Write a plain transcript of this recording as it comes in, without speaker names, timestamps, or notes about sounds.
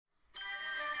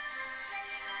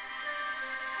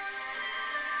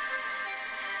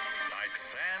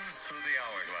hands through the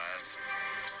hourglass,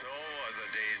 so are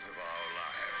the days of our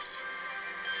lives.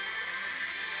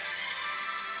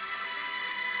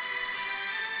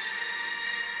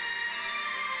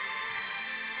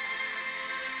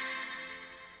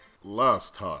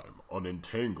 Last time on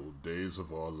Entangled Days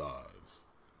of Our Lives.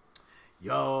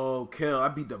 Yo, Kill, I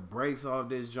beat the brakes off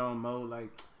this John Mo.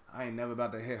 Like, I ain't never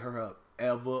about to hit her up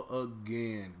ever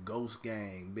again. Ghost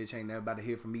gang. Bitch ain't never about to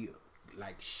hear from me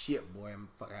like shit, boy. I'm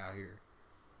fuck out here.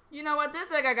 You know what? This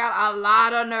nigga got a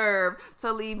lot of nerve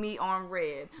to leave me on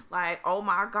red. Like, oh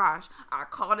my gosh. I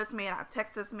called this man, I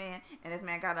text this man, and this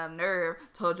man got a nerve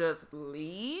to just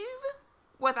leave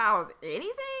without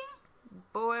anything?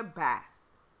 Boy, bye.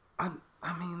 I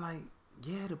mean, like,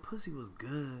 yeah, the pussy was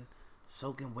good.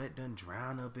 Soaking wet, done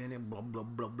drown up in it, blah, blah,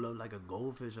 blah, blah, like a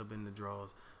goldfish up in the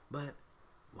drawers. But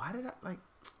why did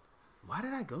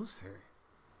I ghost her?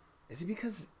 Is it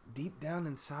because deep down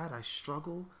inside I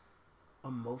struggle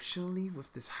emotionally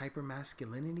with this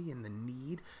hypermasculinity and the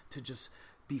need to just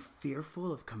be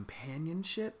fearful of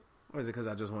companionship? Or is it because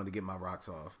I just wanted to get my rocks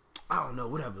off? I don't know,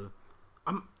 whatever.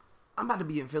 I'm about to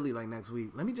be in Philly like next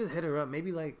week. Let me just hit her up.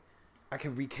 Maybe like I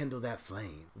can rekindle that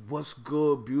flame. What's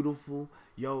good, beautiful?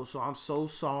 Yo, so I'm so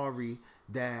sorry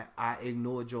that I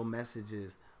ignored your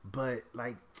messages. But,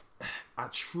 like, I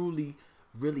truly,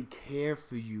 really care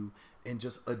for you and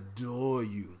just adore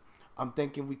you. I'm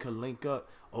thinking we could link up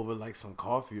over, like, some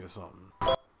coffee or something.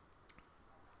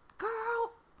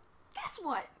 Girl, guess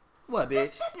what? What,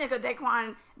 bitch? This nigga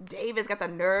Daquan Davis got the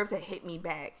nerve to hit me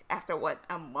back after, what,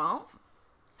 a month?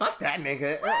 Fuck that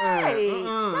nigga. Right.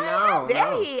 No.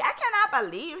 I cannot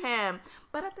believe him.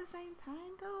 But at the same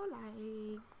time, though, like,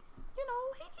 you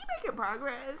know, he making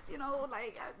progress. You know,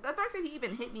 like, the fact that he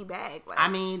even hit me back. Like, I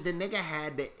mean, the nigga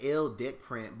had the ill dick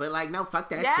print. But, like, no,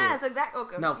 fuck that shit. Yes, exactly.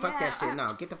 Okay. No, fuck that shit.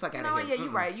 No, get the fuck out of here. Yeah, you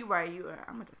right. I'm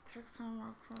going to just text him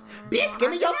real quick. Bitch,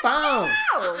 give me your phone.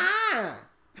 No.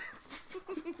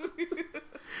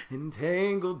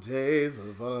 Entangled days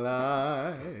of our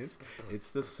lives.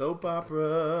 It's the soap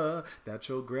opera that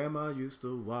your grandma used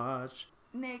to watch.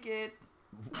 Naked.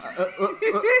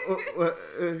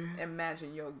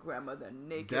 Imagine your grandmother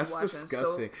naked. That's watching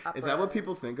disgusting. Soap Is that what operas.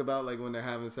 people think about, like, when they're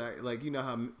having sex? Like, you know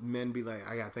how men be like,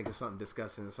 I gotta think of something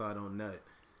disgusting so I don't nut.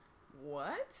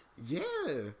 What? Yeah.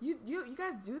 You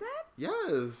guys do that?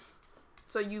 Yes.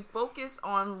 So you focus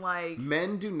on, like,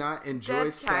 Men do not enjoy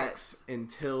dead sex cats.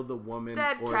 until the woman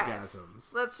Dead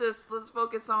orgasms. cats. Let's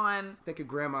focus on. Think of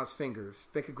grandma's fingers.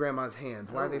 Think of grandma's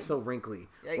hands. Why are they so wrinkly?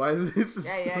 Yikes. Why is it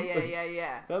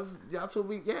Yeah. That's what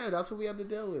we have to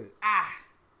deal with.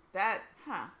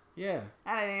 Yeah.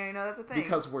 I didn't even know that's a thing.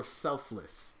 Because we're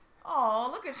selfless. Oh,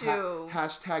 look at you.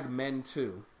 Hashtag men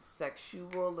too.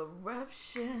 Sexual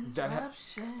eruption.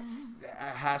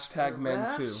 Hashtag men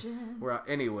too. We're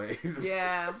anyways.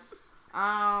 Yeah.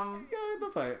 Yeah,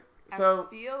 the fight. So I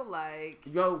feel like.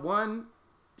 one,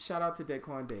 shout out to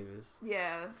Daquan Davis.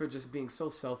 Yeah. For just being so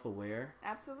self-aware.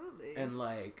 Absolutely. And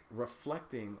like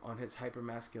reflecting on his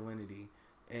hypermasculinity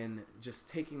and just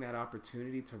taking that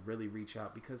opportunity to really reach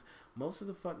out, because most of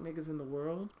the fuck niggas in the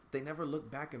world, they never look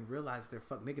back and realize their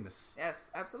fuck nigginess. Yes,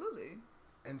 absolutely.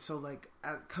 And so, like,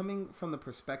 coming from the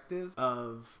perspective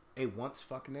of a once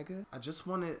fuck nigga, I just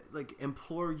want to, like,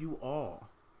 implore you all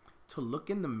to look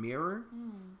in the mirror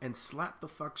and slap the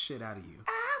fuck shit out of you.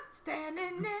 I'm standing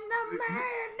in the man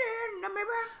in the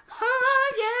mirror.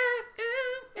 Oh, yeah.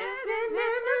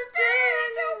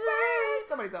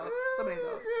 Somebody's off.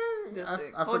 Just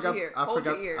sick. I Hold forgot, your ear. I Hold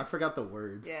forgot, your ear. I forgot the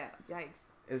words. Yeah, yikes.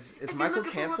 Is Michael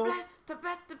canceled?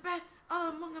 All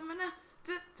among them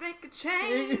to make a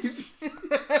change.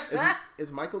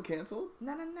 Is Michael canceled?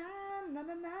 No. No.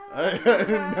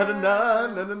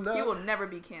 He will never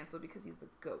be canceled because he's the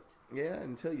GOAT. Yeah,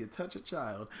 until you touch a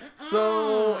child.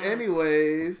 So,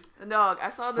 anyways. Dog, I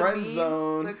saw the Friend meme,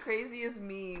 zone. the craziest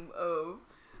meme of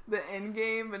the end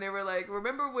game, and they were like,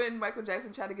 remember when Michael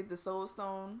Jackson tried to get the Soul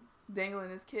Stone dangling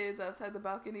his kids outside the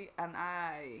balcony, and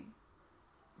I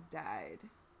died.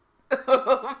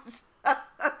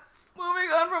 Moving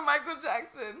on from Michael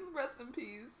Jackson. Rest in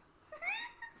peace.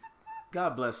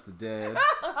 God bless the dead.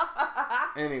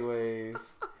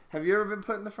 Anyways. Have you ever been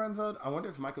put in the friend zone? I wonder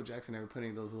if Michael Jackson ever put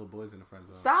any of those little boys in the friend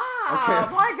zone. Stop! Okay. Oh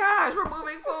my gosh, we're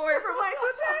moving forward from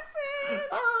Michael Jackson.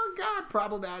 Oh God,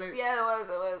 problematic. Yeah, it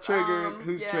was. Triggered.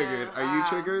 Who's yeah, triggered? Are you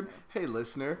triggered? Hey,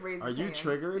 listener. Raise Are his you hand.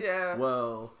 triggered? Yeah.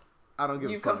 Well, I don't give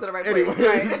a You've fuck. come to the right Anyways,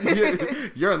 place,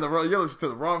 right? you're in the wrong. You're listening to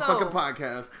the wrong So, fucking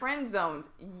podcast. Friend zoned.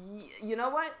 You know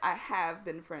what? I have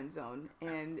been friend zoned,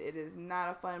 and it is not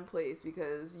a fun place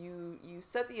because you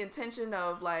set the intention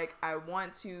of like, I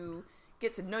want to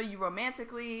get to know you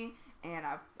romantically, and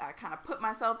I kind of put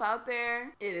myself out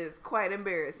there, it is quite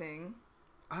embarrassing.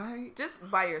 Just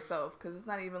by yourself, because it's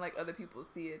not even like other people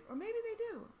see it, or maybe they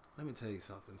do. Let me tell you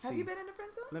something. Have you been in the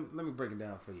friend zone? Let me break it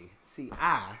down for you. See,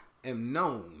 I am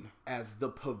known as the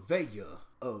purveyor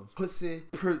of pussy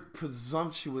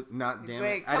presumptuous. Not damn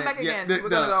Wait, it. come back again. We're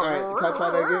gonna go. All right, can I try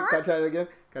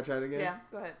that again? Yeah,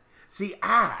 go ahead. See,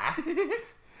 I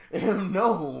am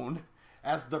known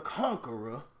as the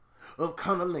conqueror of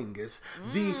cunnilingus,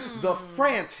 the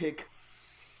frantic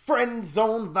friend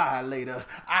zone violator.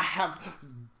 I have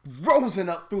risen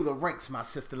up through the ranks, my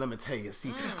sister. Let me tell you.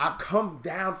 See, I've come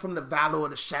down from the valley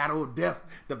of the shadow of death.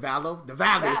 The valley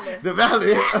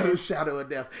of the shadow of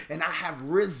death, and I have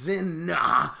risen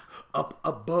up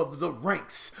above the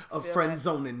ranks of friend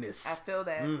zoniness. I feel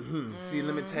that. See,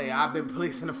 let me tell you, I've been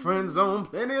placed in the friend zone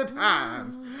plenty of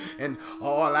times, and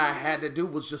all I had to do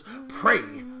was just pray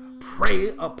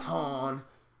upon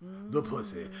the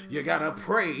pussy. You gotta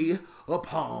pray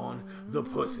upon the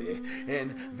pussy,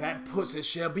 and that pussy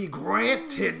shall be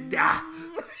granted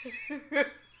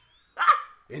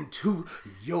into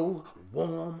your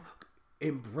warm,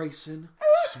 embracing,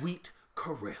 sweet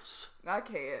caress. I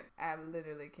can't. I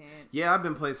literally can't. Yeah, I've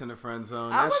been placed in the friend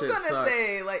zone. I That was shit gonna sucks.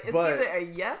 say, like, it's either a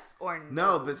yes or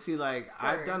no. No, but see, like, Sir.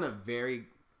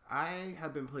 I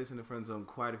have been placed in the friend zone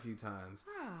quite a few times,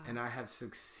 and I have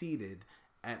succeeded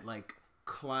at, like,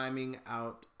 climbing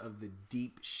out of the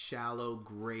deep, shallow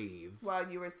grave. While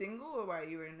you were single or while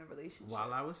you were in a relationship?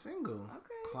 While I was single.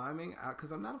 Okay. Climbing out,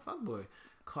 because I'm not a fuckboy.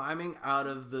 Climbing out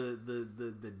of the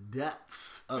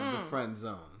depths of the friend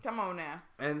zone. Come on now.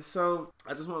 And so,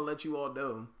 I just want to let you all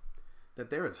know that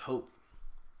there is hope.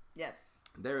 Yes.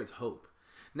 There is hope.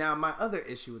 Now, my other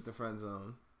issue with the friend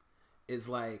zone is,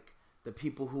 like, the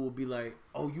people who will be like,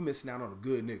 oh, you missing out on a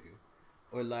good nigga.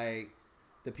 Or, like,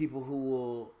 the people who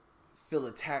will feel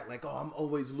attacked, like, oh, I'm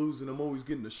always losing. I'm always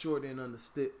getting the short end on the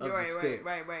stick. Right.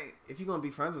 If you're going to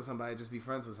be friends with somebody, just be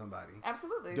friends with somebody.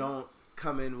 Absolutely. Don't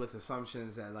come in with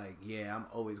assumptions that, like, yeah, I'm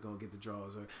always going to get the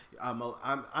draws, or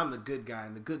I'm the good guy,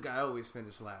 and the good guy always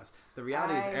finish last. The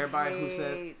reality is everybody who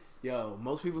says,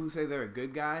 most people who say they're a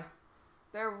good guy,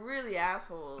 they're really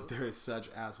assholes. They're such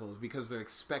assholes because they're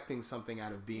expecting something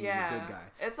out of being the good guy.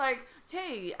 It's like,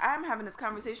 hey, I'm having this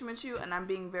conversation with you and I'm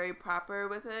being very proper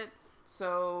with it.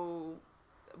 So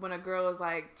when a girl is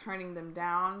like turning them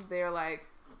down, they're like,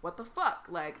 what the fuck?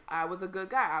 Like, I was a good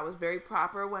guy. I was very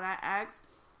proper when I asked,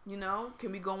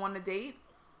 can we go on a date?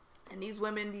 And these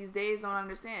women these days don't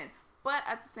understand. But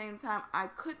at the same time, I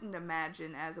couldn't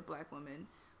imagine as a black woman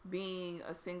being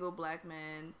a single black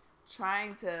man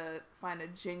trying to find a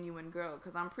genuine girl,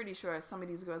 because I'm pretty sure some of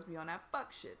these girls be on that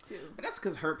fuck shit too. But that's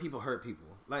because hurt people.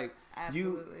 Like,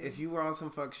 absolutely. If you were on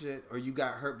some fuck shit or you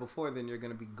got hurt before, then you're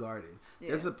gonna be guarded. Yeah.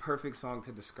 There's a perfect song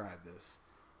to describe this.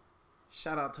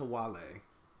 Shout out to Wale,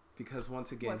 because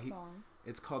once again,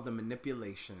 it's called The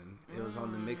Manipulation. It was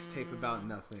on the mixtape About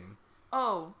Nothing.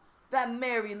 Oh, that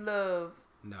Mary Love.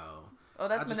 No. Oh,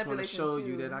 that's I just manipulation want to show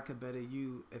too. you that I could better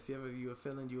you. If ever you are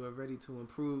feeling you are ready to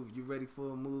improve, you ready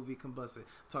for a movie combusted.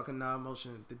 Talking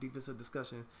non-emotion, the deepest of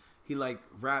discussion. He like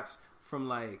raps from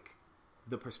like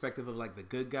the perspective of like the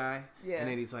good guy. Yeah. And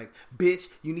then he's like, bitch,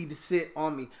 you need to sit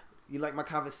on me. You like my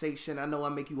conversation. I know I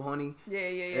make you horny. Yeah.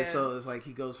 And so it's like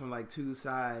he goes from like two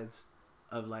sides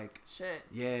of like shit.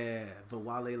 Yeah. But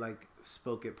Wale like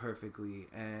spoke it perfectly,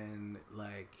 and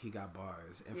like he got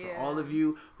bars. And for all of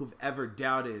you who've ever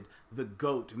doubted the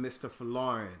GOAT, Mr.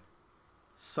 Falarin,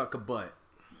 suck a butt.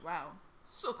 Wow.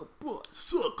 Suck a butt.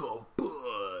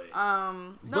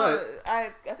 No,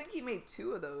 I think he made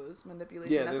 2 of those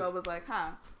manipulation. Yeah, that's why I was like,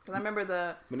 because I remember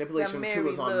the manipulation 2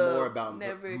 was on more about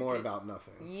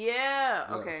nothing. Yeah.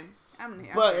 Yes. Okay. I'm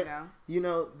here. But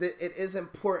it is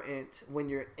important when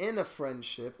you're in a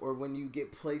friendship or when you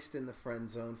get placed in the friend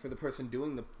zone for the person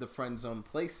doing the friend zone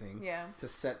placing to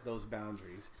set those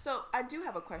boundaries. So I do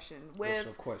have a question with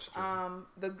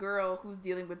the girl who's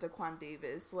dealing with Daquan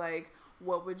Davis. Like,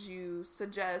 what would you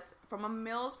suggest from a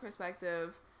male's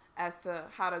perspective as to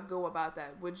how to go about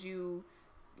that? Would you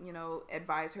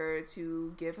advise her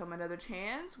to give him another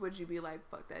chance? Would you be like,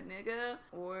 fuck that nigga?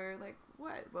 Or like,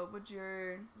 what would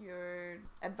your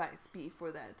advice be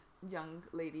for that young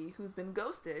lady who's been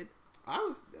ghosted?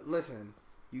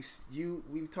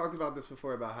 We've talked about this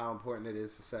before, about how important it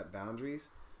is to set boundaries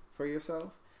for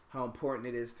yourself, how important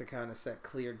it is to kind of set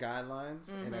clear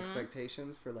guidelines and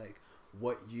expectations for like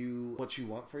what you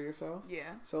want for yourself.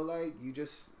 Yeah. So like, you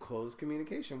just close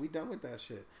communication. We done with that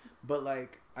shit. But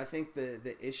like, I think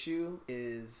the issue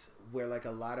is where like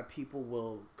a lot of people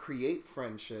will create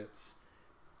friendships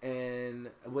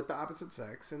and with the opposite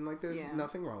sex, and like there's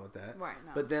nothing wrong with that. Right.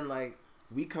 No. But then like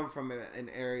we come from an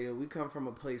area, we come from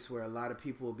a place where a lot of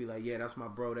people will be like, yeah, that's my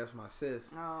bro, that's my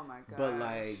sis. Oh my god. But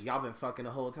like, y'all been fucking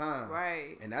the whole time.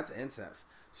 Right. And that's incest.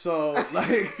 So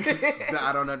like,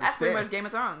 I don't understand. That's pretty much Game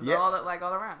of Thrones. Yeah. All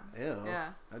around. Ew. Yeah.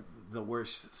 The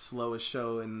worst, slowest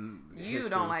show in You history.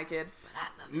 don't like it.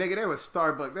 Nigga, there was a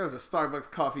Starbucks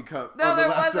coffee cup no, on the there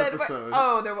last wasn't. episode.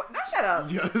 Oh, there was. No, shut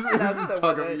up. Yes, Shut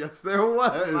up. yes, there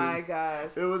was. Oh my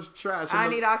gosh. It was trash. I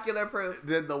need ocular proof.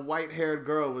 Then the white-haired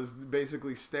girl was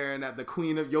basically staring at the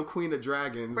queen of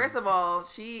dragons. First of all,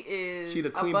 she the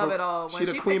queen above it all. When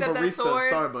she queen picked up that barista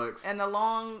sword of Starbucks. and the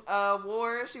long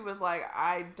war, she was like,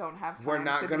 I don't have time. We're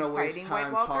not going to waste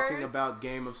time talking about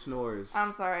Game of Snores.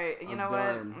 I'm sorry. You know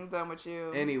done. what? I'm done with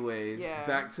you. Anyways,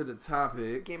 back to the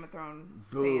topic. Game of Thrones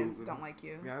Boo. fans don't like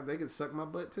you. Yeah, they can suck my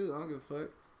butt too. I don't give a fuck.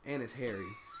 And it's hairy.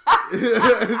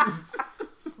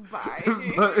 Bye.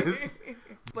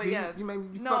 But see, yeah, you made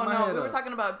me no, fuck my head we were up.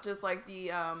 talking about just like the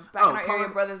back in our area,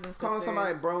 brothers and sisters. Calling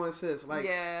somebody bro and sis, like,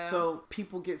 yeah. So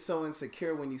people get so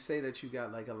insecure when you say that you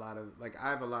got like a lot of, like,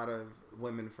 I have a lot of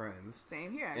women friends.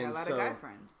 Same here. I got a lot of guy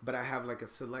friends. But I have like a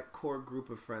select core group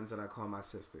of friends that I call my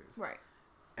sisters. Right.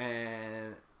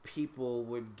 And people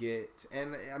would get,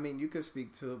 and I mean, you could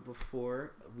speak to it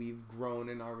before we've grown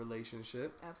in our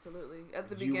relationship. Absolutely. At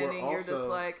the beginning, you're just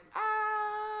like,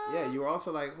 Yeah, you were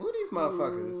also like, who are these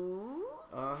motherfuckers? Ooh.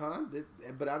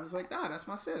 But I was like, nah, that's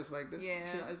my sis. Like, this, yeah.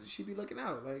 she be looking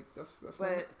out. Like, that's.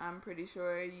 But I'm pretty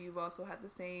sure you've also had the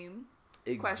same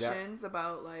questions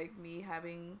about like me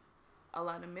having a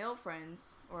lot of male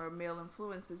friends or male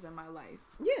influences in my life.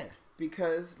 Yeah,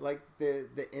 because like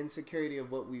the insecurity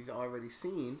of what we've already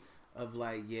seen of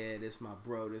like, yeah, this my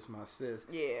bro, this my sis.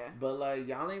 Yeah. But like,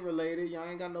 y'all ain't related. Y'all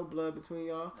ain't got no blood between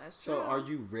y'all. That's true. So are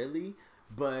you really?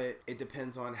 But it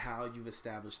depends on how you've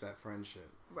established that friendship.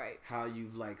 Right. How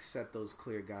you've like set those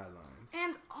clear guidelines.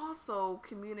 And also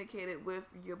communicated with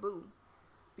your boo.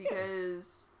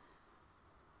 Because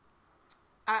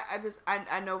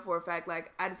I know for a fact,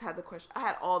 like, I just had the question. I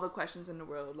had all the questions in the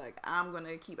world. Like, I'm going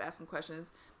to keep asking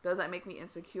questions. Does that make me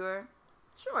insecure?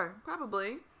 Sure,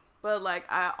 probably. But like,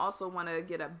 I also want to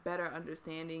get a better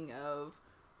understanding of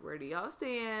where do y'all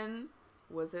stand?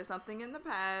 Was there something in the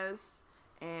past?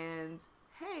 And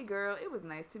hey girl, it was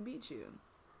nice to meet you.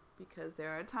 Because there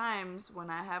are times when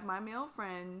I have my male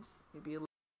friends,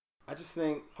 I just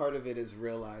think part of it is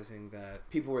realizing that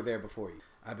people were there before you.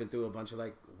 I've been through a bunch of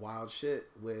like wild shit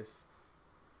with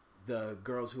the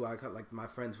girls who I call, like my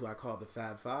friends who I call the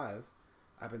Fab Five.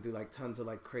 I've been through like tons of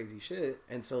like crazy shit.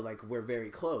 And so like we're very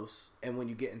close. And when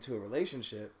you get into a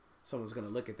relationship, someone's going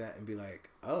to look at that and be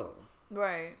like, oh.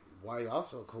 Right. Why y'all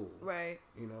so cool? Right.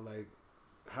 You know, like,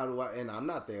 how do I, and I'm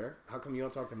not there. How come you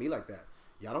don't talk to me like that?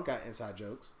 Y'all don't got inside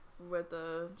jokes. With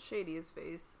the shadiest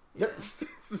face. Yeah.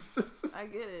 I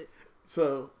get it.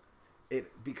 So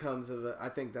it becomes I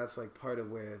think that's like part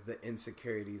of where the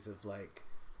insecurities of like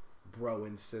bro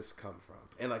and sis come from.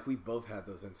 And like we've both had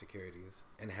those insecurities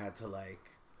and had to like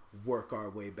work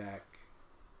our way back.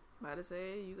 About to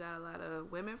say, you got a lot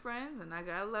of women friends and I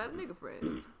got a lot of nigga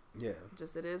friends. Yeah.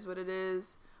 Just it is what it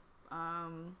is.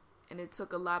 And it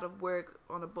took a lot of work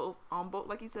on both,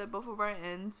 like you said, both of our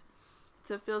ends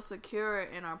to feel secure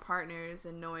in our partners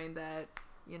and knowing that,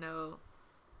 you know,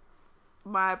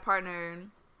 my partner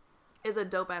is a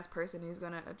dope ass person. He's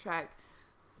gonna attract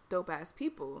dope ass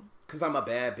people. Cause I'm a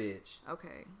bad bitch.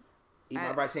 Okay. Eat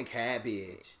my rice and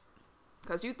cabbage.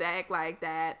 Cause you act like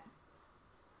that.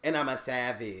 And I'm a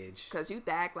savage. Cause you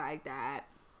act like that.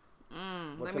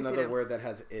 What's another word that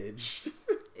has edge?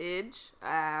 Edge.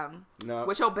 No.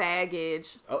 With your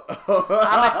baggage. I'm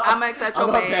gonna accept your baggage. I'm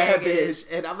a bad bitch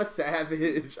and I'm a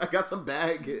savage. I got some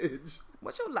baggage.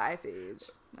 What's your life edge?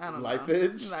 I don't know. Life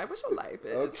edge? Like, what's your life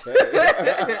edge?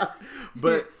 Okay.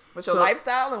 But what's your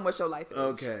lifestyle and what's your life edge?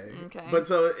 Okay. But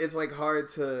so it's like hard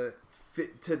to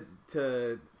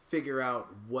figure out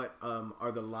what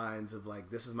are the lines of like,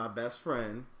 this is my best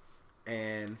friend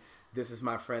and this is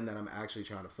my friend that I'm actually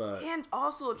trying to fuck. And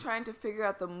also trying to figure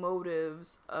out the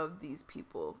motives of these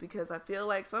people. Because I feel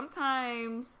like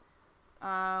sometimes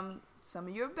some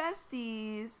of your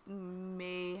besties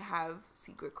may have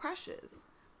secret crushes.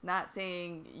 Not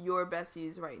saying your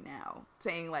besties right now.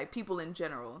 Saying like people in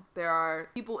general. There are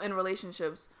people in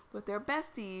relationships with their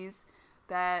besties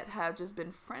that have just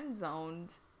been friend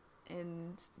zoned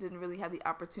and didn't really have the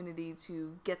opportunity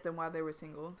to get them while they were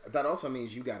single. That also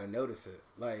means you gotta notice it.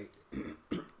 Like,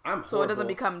 I'm horrible. So it doesn't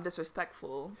become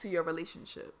disrespectful to your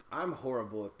relationship. I'm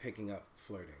horrible at picking up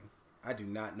flirting. I do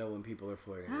not know when people are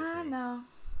flirting with me. I know.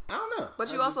 I don't know.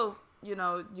 But you also, you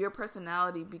know, your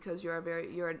personality, because you're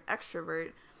an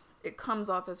extrovert, it comes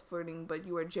off as flirting, but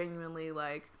you are genuinely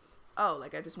like oh,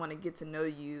 like, I just want to get to know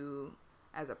you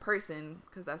as a person,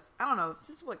 because I don't know, it's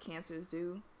just what cancers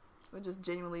do. We're just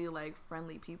genuinely, like,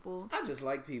 friendly people. I just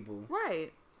like people.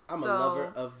 Right. I'm a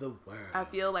lover of the world. I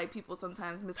feel like people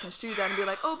sometimes misconstrue that and be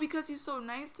like, oh, because he's so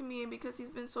nice to me and because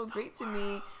he's been so great to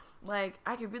me, like,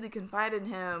 I could really confide in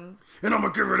him. And I'm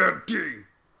gonna give her that D.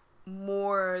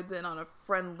 More than on a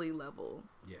friendly level.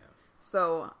 Yeah.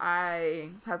 So I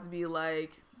have to be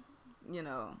like, you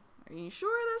know, are you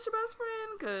sure that's your best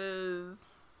friend?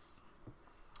 Because...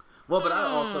 Well, but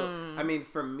I mean,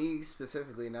 for me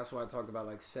specifically, and that's why I talked about,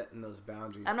 like, setting those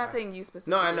boundaries. I'm not saying you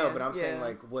specifically. No, I know, but I'm saying,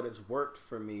 like, what has worked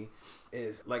for me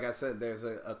is, like I said, there's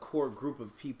a core group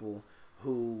of people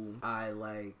who I,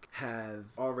 like, have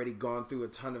already gone through a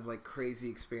ton of, like, crazy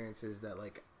experiences that,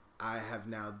 like, I have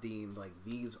now deemed, like,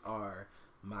 these are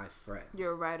my friends.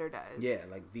 Your ride or dies. Yeah,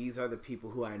 like, these are the people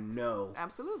who I know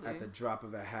absolutely at the drop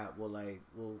of a hat will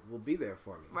be there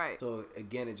for me. Right. So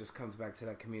again, it just comes back to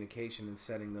that communication and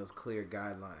setting those clear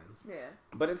guidelines. Yeah.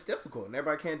 But it's difficult, and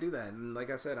everybody can't do that. And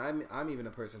like I said, I'm even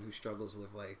a person who struggles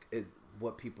with, like,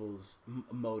 what people's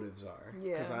motives are.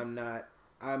 Yeah. Because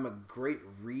I'm a great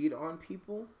read on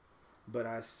people, but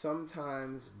I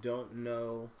sometimes don't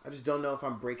know. I just don't know if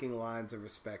I'm breaking lines of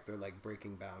respect or, like,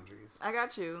 breaking boundaries. I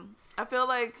got you. I feel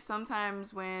like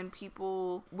sometimes when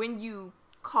you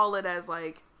call it as,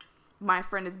 like, my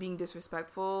friend is being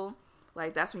disrespectful,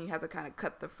 like, that's when you have to kind of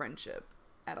cut the friendship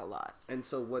at a loss. And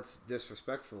so what's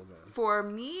disrespectful then? For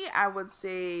me, I would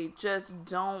say just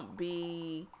don't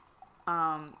be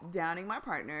downing my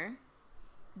partner.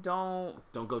 Don't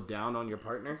go down on your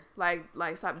partner. Like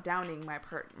stop downing my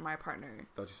partner.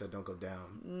 Thought you said don't go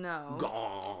down. No.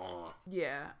 Gah.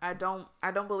 Yeah, I don't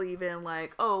believe in,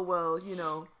 like, oh, well, you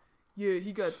know, yeah,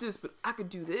 he got this, but I could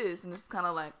do this, and it's kind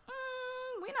of like,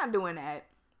 we're not doing that.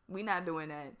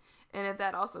 And if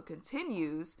that also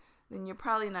continues, then you're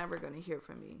probably never gonna hear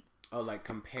from me. Oh, like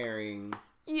comparing.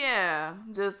 Yeah,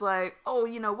 just like, oh,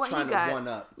 you know what he got. Trying to one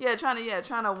up. Yeah,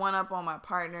 trying to one up on my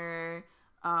partner.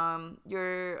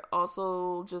 You're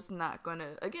also just not gonna,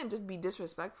 again, just be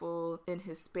disrespectful in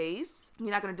his space.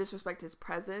 You're not gonna disrespect his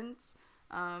presence,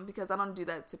 because I don't do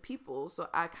that to people. So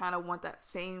I kind of want that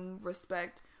same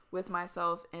respect with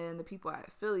myself and the people I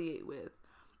affiliate with.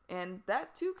 And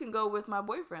that too can go with my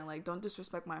boyfriend. Like, don't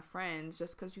disrespect my friends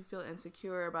just because you feel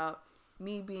insecure about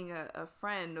me being a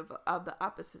friend of the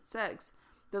opposite sex.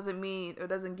 Doesn't mean, or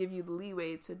doesn't give you the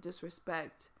leeway to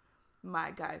disrespect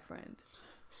my guy friend.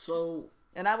 So...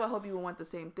 And I would hope you would want the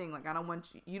same thing. Like,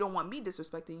 you don't want me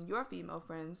disrespecting your female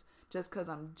friends just because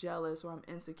I'm jealous or I'm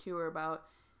insecure about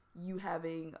you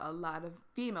having a lot of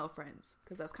female friends,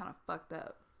 because that's kind of fucked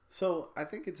up. So I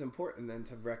think it's important then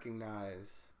to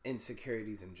recognize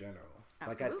insecurities in general.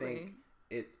 Absolutely. Like,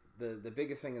 I think the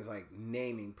biggest thing is, like,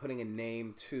 putting a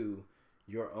name to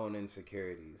your own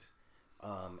insecurities.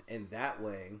 And that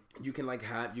way you can, like,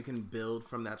 build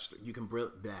from that,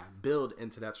 build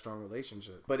into that strong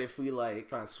relationship. But if we, like,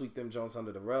 try and sweep them Jones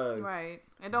under the rug, right,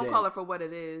 and don't call it for what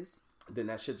it is, then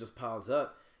that shit just piles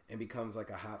up and becomes like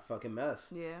a hot fucking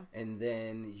mess. Yeah. And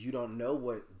then you don't know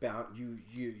what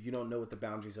you don't know what the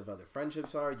boundaries of other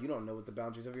friendships are. You don't know what the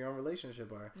boundaries of your own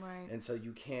relationship are. Right. And so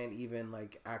you can't even,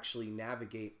 like, actually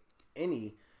navigate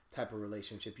any type of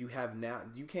relationship you have now.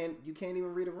 You can't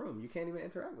even read a room. You can't even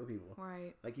interact with people.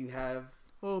 Right. Like, you have,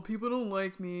 oh, people don't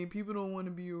like me, people don't want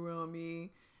to be around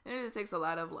me. And it just takes a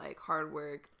lot of, like, hard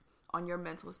work on your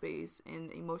mental space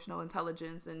and emotional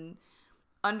intelligence and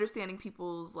understanding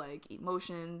people's, like,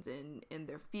 emotions and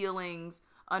their feelings,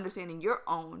 understanding your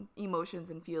own emotions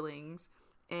and feelings,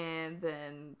 and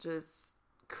then just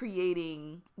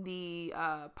creating the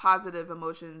positive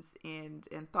emotions and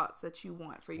thoughts that you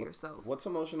want for yourself. What's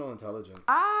emotional intelligence?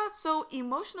 So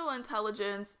emotional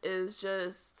intelligence is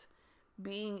just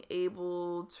being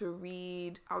able to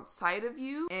read outside of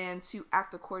you and to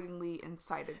act accordingly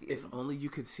inside of you. If only you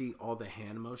could see all the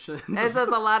hand motions. There's a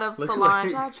lot of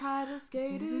Solange, I try to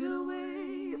skate it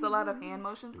away. There's a lot of hand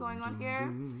motions going on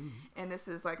here. And this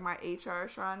is like my HR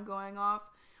shrine going off.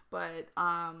 But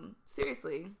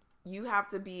seriously, you have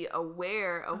to be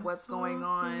aware of what's going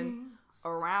on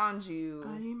around you.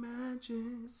 I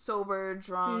imagine. Sober,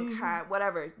 drunk, high,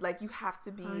 whatever. Like, you have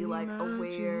to be, like,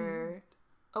 aware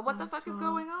of what the fuck is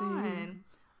going on.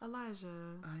 Elijah.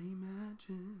 I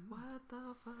imagine. What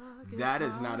the fuck is that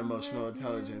is wrong not emotional with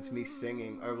intelligence. you? Me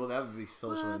singing. Or, well, that would be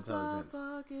social intelligence.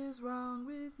 What the fuck is wrong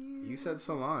with you? You said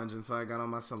Solange, and so I got on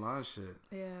my Solange shit.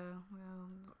 Yeah, well,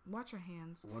 watch your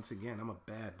hands. Once again, I'm a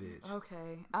bad bitch.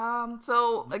 Okay.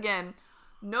 So, again,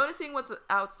 noticing what's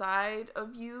outside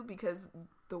of you, because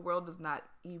the world does not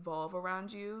evolve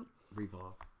around you.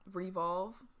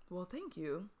 Revolve. Well, thank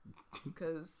you.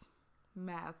 Because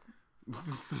math.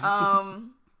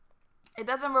 It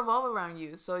doesn't revolve around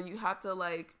you, so you have to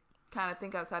like kind of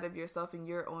think outside of yourself and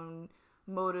your own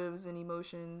motives and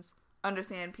emotions,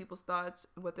 understand people's thoughts,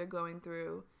 what they're going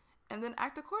through, and then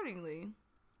act accordingly.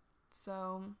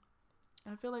 So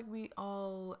I feel like we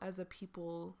all as a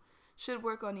people should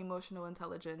work on emotional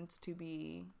intelligence to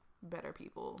be better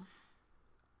people.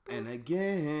 And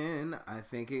again, I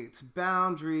think it's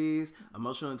boundaries.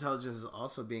 Emotional intelligence is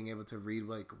also being able to read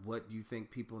like what you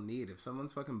think people need. If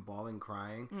someone's fucking bawling,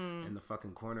 crying in the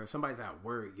fucking corner, if somebody's at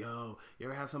work, yo, you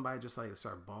ever have somebody just like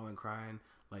start bawling, crying,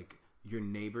 like your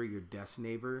neighbor, your desk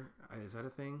neighbor? Is that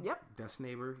a thing? Yep. Desk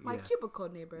neighbor? My cubicle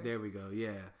neighbor. There we go.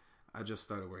 Yeah. I just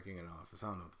started working in an office. I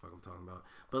don't know what the fuck I'm talking about.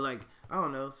 But like, I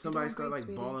don't know. Somebody start like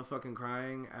sweetie. bawling, fucking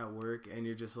crying at work, and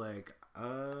you're just like,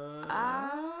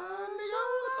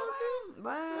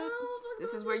 But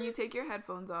this is where you take your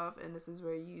headphones off, and this is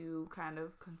where you kind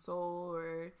of console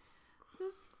or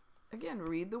just again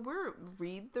read the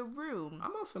room.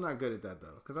 I'm also not good at that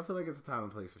though, because I feel like it's a time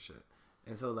and place for shit.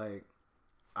 And so like,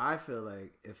 I feel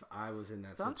like if I was in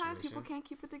that Sometimes situation, people can't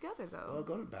keep it together though. well,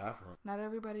 go to the bathroom. Not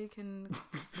everybody can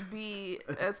be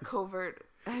as covert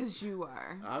as you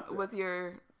are with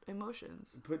your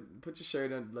emotions. Put your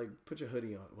shirt on, like put your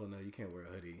hoodie on. Well, no, you can't wear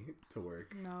a hoodie to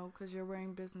work. No, because you're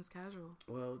wearing business casual.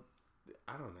 Well,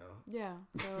 I don't know. Yeah,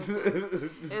 so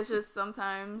it's just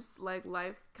sometimes like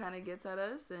life kind of gets at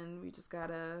us, and we just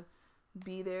gotta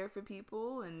be there for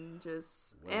people, and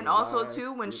just and also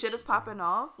too when shit is popping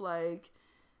off, like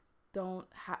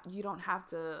you don't have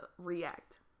to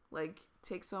react. Like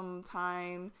take some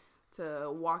time to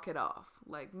walk it off.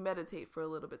 Like meditate for a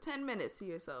little bit, 10 minutes to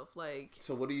yourself. Like,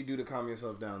 so what do you do to calm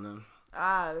yourself down then?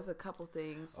 There's a couple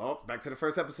things. Oh, back to the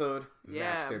first episode.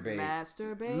 Yeah,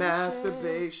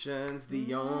 Masturbation's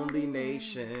the only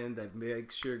nation that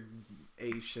makes your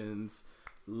Asians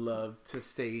love to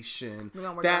station.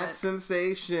 That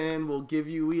sensation will give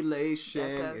you elation.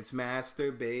 Yes. It's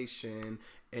masturbation.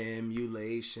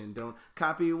 Emulation. Don't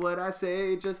copy what I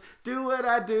say. Just do what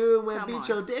I do and beat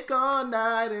your dick all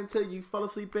night until you fall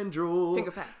asleep and drool.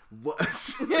 Finger fap. What?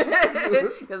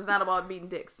 Because it's not about beating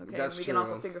dicks. Okay, That's we true. can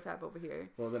also finger fap over here.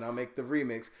 Well, then I'll make the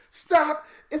remix. Stop!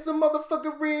 It's a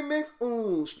motherfucking remix.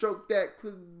 Ooh, stroke that. I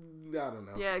don't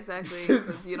know. Yeah, exactly.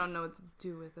 Because you don't know what to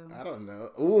do with them. I don't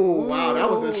know. Ooh, wow, that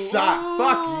was a shot.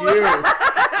 Fuck you.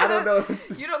 I don't know.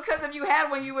 You know, because if you had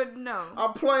one, you would know.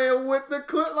 I'm playing with the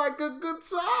clip like a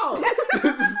guitar.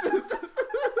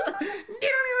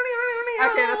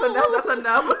 Okay, that's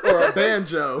enough. Or a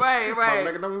banjo. Right.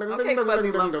 Okay,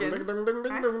 Fuzzy Lumpkins.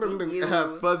 I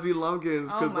have Fuzzy Lumpkins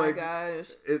Oh because, my like,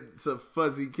 gosh. it's a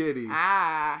fuzzy kitty.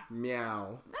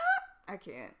 Meow. I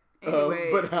can't. Anyway.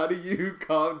 But how do you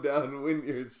calm down when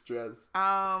you're stressed?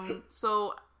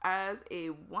 So as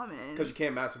a woman, Because you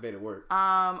can't masturbate at work.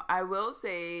 I will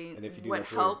say And if you do, what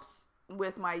that's helps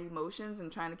with my emotions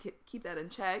and trying to keep that in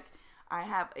check. I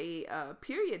have a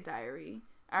period diary.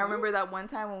 I remember that one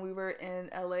time when we were in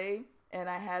LA and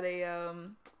I had a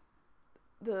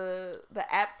the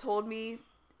app told me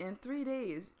in 3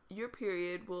 days your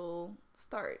period will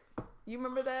start. You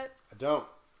remember that? I don't.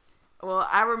 Well,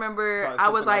 I remember Probably I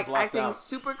was like something I blocked acting out.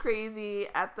 super crazy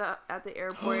at the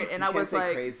airport, and You I can't was say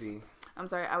like, crazy. I'm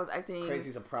sorry, I was acting.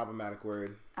 Crazy's a problematic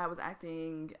word. I was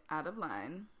acting out of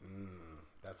line.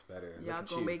 That's better. Y'all Look at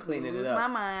gonna you, make me cleaning lose it up. my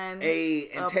mind. Hey,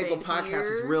 and Up Tangle in Podcast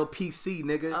is here. real PC,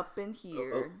 nigga. Up in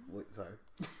here. Oh, wait, sorry.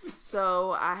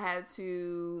 So I had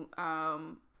to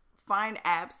find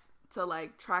apps to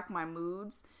like track my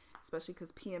moods, especially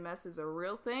because PMS is a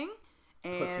real thing.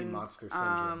 And Pussy monster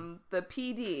syndrome. The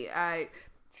PD, I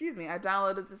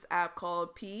downloaded this app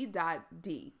called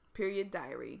P.D, period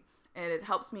diary. And it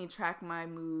helps me track my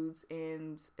moods,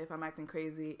 and if I'm acting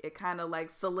crazy, it kind of like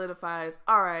solidifies,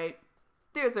 all right,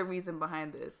 there's a reason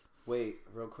behind this. Wait,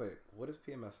 real quick. What does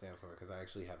PMS stand for? Because I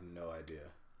actually have no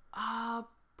idea.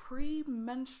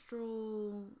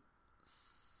 Premenstrual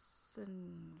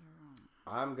syndrome.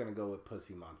 I'm going to go with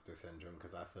pussy monster syndrome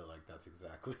because I feel like that's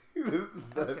exactly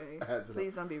Okay,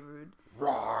 please don't be rude.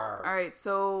 Rawr. All right,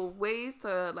 so ways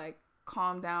to like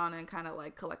calm down and kind of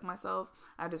like collect myself.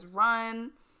 I just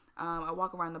run. I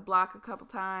walk around the block a couple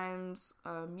times.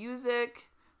 Music.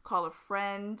 Call a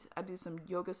friend. I do some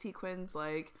yoga sequence,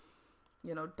 like,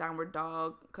 downward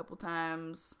dog a couple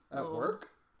times. At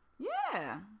work?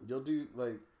 Yeah. You'll do,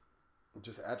 like,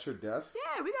 just at your desk?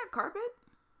 Yeah, we got carpet.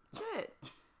 Shit.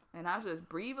 And I'll just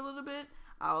breathe a little bit.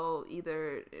 I'll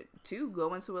either,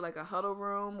 go into like a huddle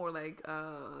room or like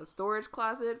a storage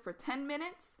closet for 10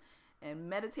 minutes and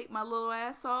meditate my little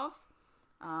ass off.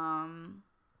 And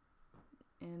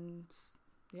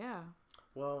yeah.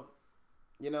 Well,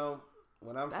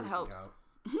 when I'm That freaking helps. out,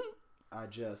 I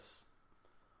just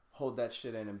hold that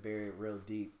shit in and bury it real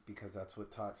deep because that's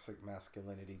what toxic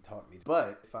masculinity taught me.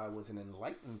 But if I was an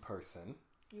enlightened person,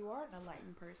 You are an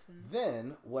enlightened person.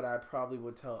 then what I probably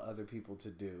would tell other people to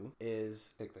do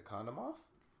is take the condom off.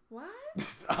 What?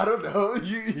 I don't know.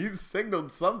 You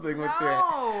signaled something with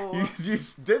No. your you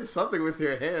did something with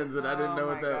your hands, and I didn't know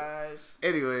what that. Oh my gosh.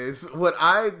 Anyways, what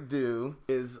I do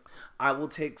is I will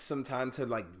take some time to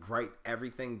like write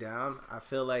everything down. I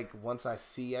feel like once I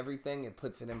see everything, it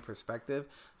puts it in perspective.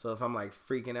 So if I'm like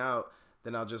freaking out,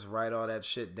 then I'll just write all that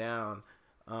shit down.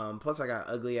 Plus I got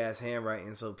ugly ass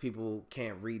handwriting, so people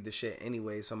can't read the shit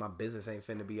anyway. So my business ain't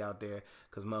finna be out there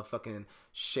because motherfucking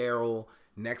Cheryl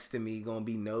next to me gonna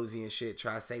be nosy and shit,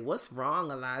 try to say, what's wrong,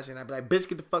 Elijah? And I be like, bitch,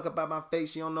 get the fuck up out my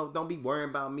face. You don't know, don't be worrying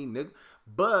about me, nigga.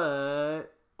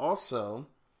 But also,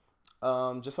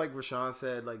 just like Rashawn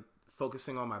said, like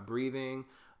focusing on my breathing,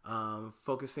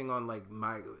 focusing on like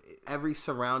my every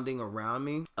surrounding around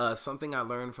me. Something I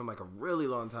learned from like a really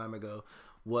long time ago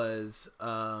was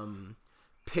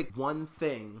pick one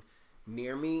thing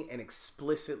near me and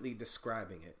explicitly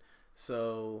describing it.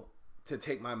 So to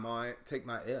take my mind,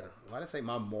 why did I say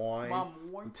my mind?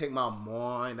 Take my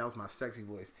mind. That was my sexy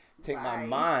voice. Take my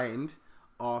mind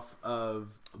off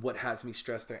of what has me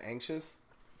stressed or anxious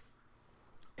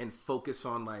and focus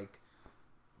on like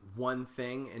one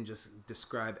thing and just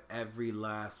describe every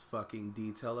last fucking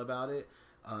detail about it.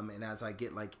 And as I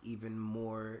get like even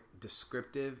more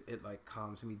descriptive, it like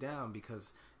calms me down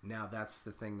because now that's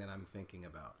the thing that I'm thinking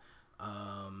about.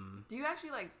 Do you actually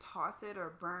like toss it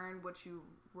or burn what you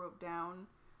wrote down?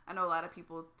 I know a lot of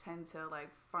people tend to like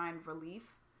find relief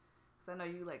because I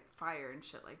know you like fire and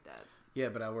shit like that. Yeah,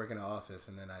 but I work in an office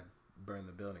and then I burn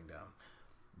the building down.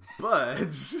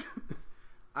 But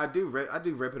I do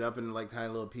rip it up in like tiny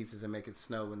little pieces and make it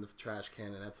snow in the trash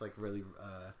can, and that's like really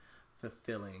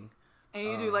fulfilling. And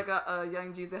you do like a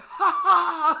Young Jesus, ha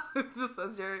ha. Just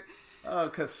as your. Oh,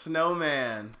 'cause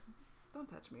snowman. Don't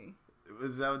touch me.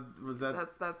 Was that?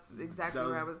 That's exactly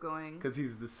where I was going. Because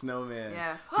he's the snowman.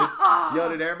 Yeah.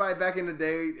 Did everybody back in the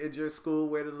day at your school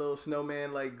wear the little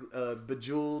snowman like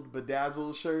bejeweled,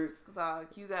 bedazzled shirts? Dog,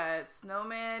 you got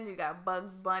Snowman, you got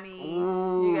Bugs Bunny,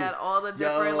 Ooh, you got all the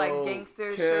different like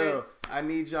gangster shirts. I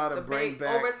need y'all to bring big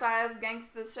back oversized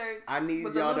gangster shirts. I need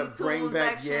with y'all the to Looney bring Tunes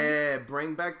back, action.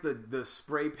 bring back the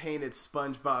spray painted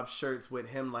SpongeBob shirts with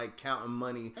him like counting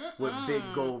money with big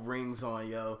gold rings on,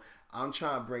 yo. I'm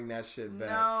trying to bring that shit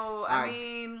back. No, I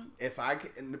mean, if I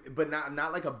can, but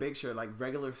not like a big shirt, like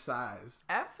regular size.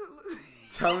 Absolutely.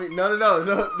 Tell me, no,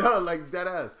 like that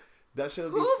ass. That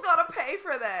should be. Who's gonna pay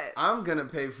for that? I'm gonna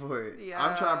pay for it. Yo.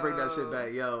 I'm trying to bring that shit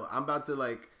back, yo.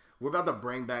 We're about to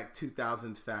bring back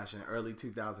 2000s fashion, early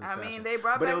 2000s fashion. I mean, they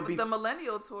brought back the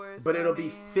millennial tours, but it'll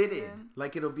be fitted.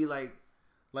 Like it'll be like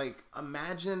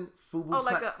imagine FUBU. Oh,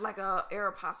 like a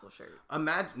Aeropostale shirt.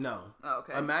 No. Oh,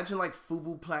 okay. Imagine like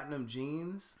FUBU platinum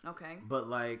jeans. Okay. But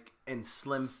like in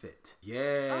slim fit.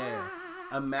 Yeah.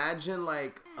 Imagine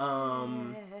like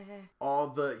imagine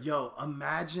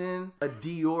a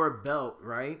Dior belt,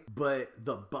 right? But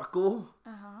the buckle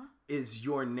is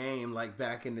your name like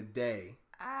back in the day.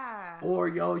 Or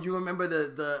you remember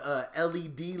the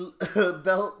LED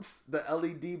belts, the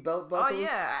LED belt buckles? Oh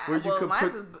yeah.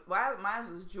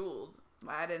 Mine was jeweled.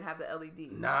 I didn't have the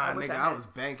LED. Nah, nigga, I was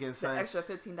banking the extra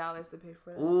 $15 to pay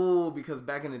for that. Ooh, because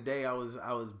back in the day, I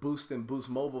was boosting Boost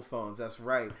mobile phones. That's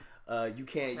right. You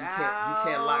can't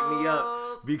lock me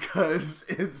up because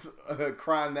it's a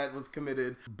crime that was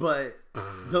committed. But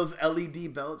those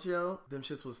LED belts, yo, them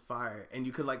shits was fire, and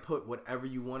you could like put whatever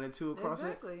you wanted to across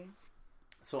it.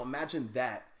 So imagine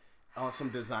that on some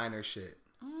designer shit.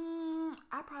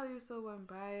 I probably still wouldn't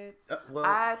buy it. Well,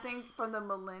 I think from the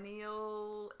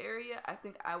millennial area, I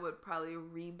think I would probably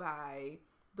rebuy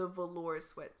the velour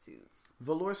sweatsuits.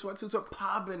 Velour sweatsuits are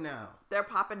popping now. They're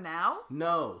popping now?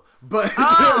 No, but but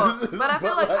I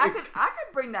feel like I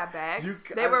could bring that back.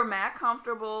 They were mad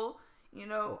comfortable. You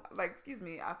know, like excuse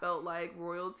me, I felt like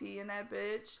royalty in that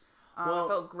bitch. I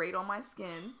felt great on my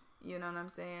skin. You know what I'm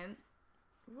saying?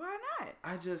 Why not?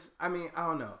 I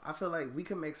don't know. I feel like we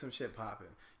could make some shit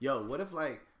poppin'. Yo, what if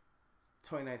like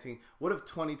 2019? What if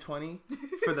 2020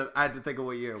 I had to think of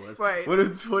what year it was. Right. What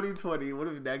if 2020? What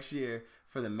if next year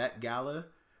for the Met Gala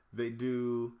they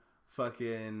do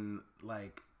fucking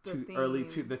like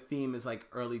the theme is like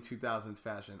early 2000s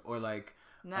fashion or like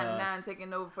 99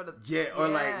 taking over for the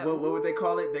like what would they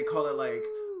call it? They call it like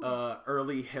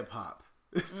early hip hop.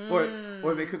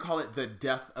 or they could call it the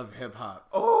death of hip hop.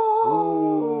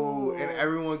 Oh, and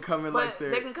everyone coming like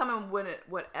they can come in with it,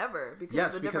 whatever.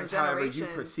 Because however you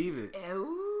perceive it.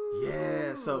 Ooh.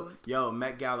 Yeah, so yo,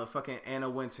 Met Gala, fucking Anna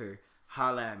Wintour,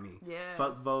 holla at me. Yeah.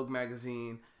 Fuck Vogue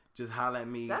magazine, just holla at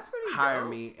me. That's pretty hire dope.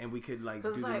 me, and we could like do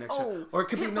Because the like, next show. Or it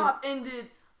could hip hop ended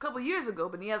a couple years ago,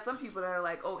 but you have some people that are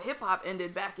like, hip hop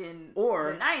ended back in the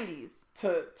 90s.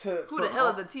 Who the hell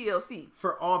is a TLC?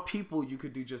 For all people, you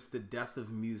could do just the death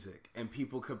of music, and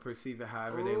people could perceive it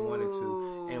however they wanted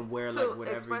to, and wear like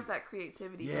whatever. Express that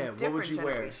creativity. Yeah, from what would you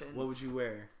generations. wear? What would you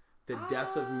wear? The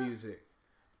death of music.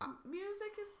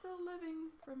 Music is still living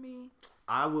for me.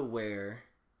 I would wear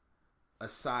a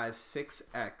size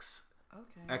 6X,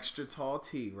 extra tall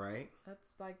tee, right?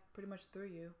 That's like pretty much through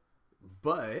you.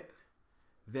 But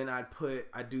then I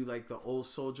do like the old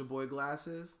Soldier Boy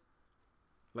glasses,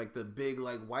 like the big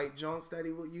like white joints that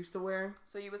he used to wear.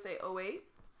 So you would say 08?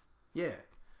 Yeah.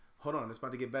 Hold on, it's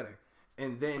about to get better.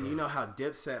 And then you know how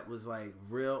Dipset was like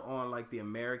real on like the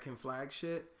American flag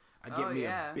shit? I get me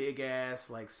a big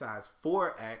ass like size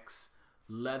 4X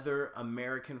leather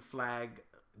American flag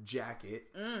jacket.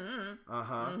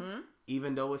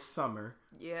 Even though it's summer.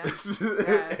 Yeah.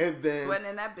 And then sweating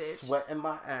in that bitch. Sweating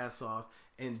my ass off.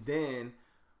 And then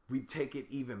we take it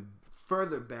even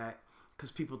further back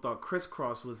because people thought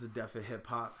crisscross was the death of hip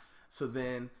hop. So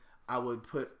then I would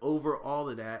put over all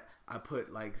of that, I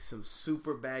put like some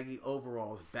super baggy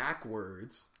overalls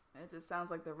backwards. It just sounds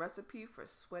like the recipe for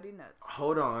sweaty nuts.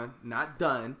 Hold on, not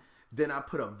done. Then I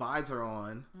put a visor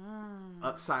on,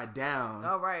 upside down.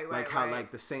 Oh, right. Like how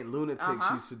like the Saint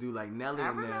Lunatics used to do, like Nelly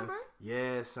and them. Remember.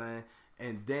 Yeah, son.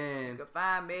 And then you can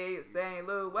find me in St.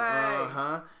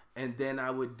 Louis. And then I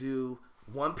would do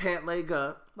one pant leg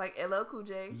up. Like LL Cool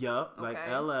J. Yup, like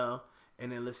LL.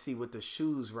 And then let's see with the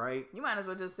shoes, right? You might as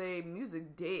well just say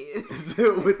music dead.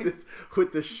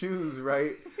 with the shoes,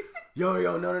 right?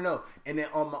 Yo, no. And then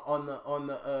on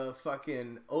the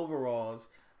fucking overalls,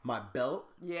 my belt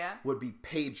would be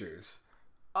pagers.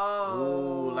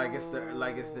 Oh, ooh, like it's the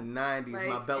 90s. Like,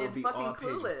 my belt would be all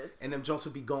pagers, and them jumps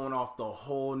would be going off the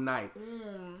whole night.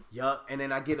 Yup. And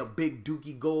then I get a big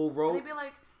dookie gold rope. They'd be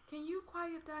like, "Can you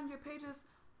quiet down your pages?"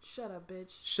 Shut up,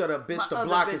 bitch. Shut up, bitch. The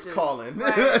block is calling.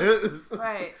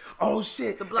 Right. Oh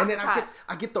shit. The block and then is hot.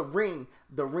 I get the ring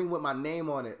with my name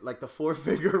on it, like the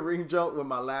 4-finger ring joke with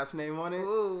my last name on it.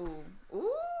 Ooh.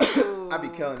 I be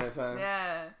killing that, son.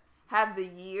 Yeah. Have the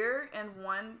year in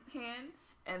one hand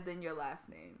and then your last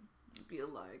name. Be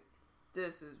like,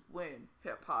 this is when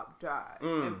hip hop died.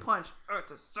 And punch at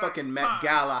the same fucking Met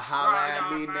Gala, holla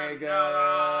at me, nigga.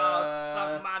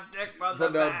 Suck my dick from the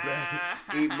back.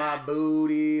 Eat my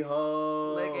booty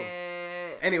hole. Lick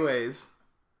it. Anyways.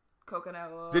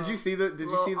 Coconut oil. Did you see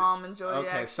the almond joy Okay,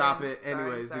 action. stop it. Sorry,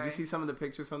 Anyways, did you see some of the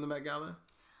pictures from the Met Gala?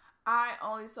 I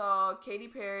only saw Katy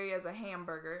Perry as a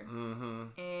hamburger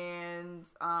and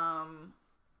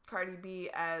Cardi B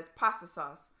as pasta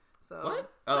sauce. So what?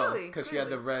 Because she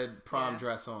had the red prom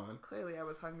dress on. Clearly, I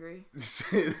was hungry.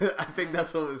 I think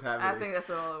that's what was happening. I think that's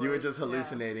what it was. You were just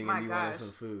hallucinating and you wanted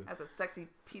some food. That's a sexy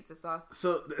pizza sauce.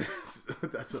 So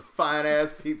that's a fine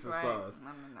ass pizza sauce.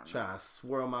 Try to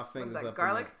swirl my fingers up.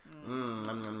 Garlic?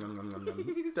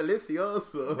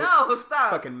 Delicioso. No,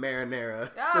 stop. Fucking marinara.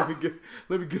 No.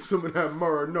 Let me get some of that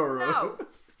marinara. No.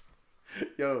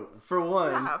 Yo, for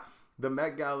one, the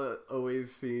Met Gala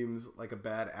always seems like a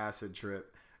bad acid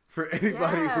trip. For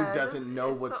anybody who doesn't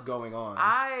know what's going on.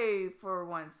 I, for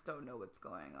once, don't know what's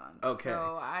going on. Okay.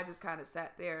 So I just kind of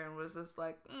sat there and was just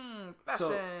like, fashion.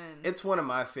 So it's one of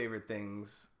my favorite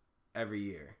things every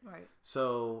year. Right.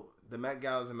 So the Met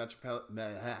Gala is a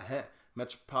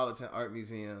Metropolitan Art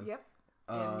Museum. Yep.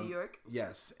 In New York.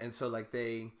 Yes. And so like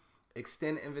they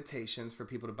extend invitations for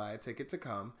people to buy a ticket to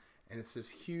come. And it's this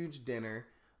huge dinner.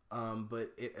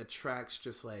 But it attracts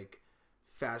just like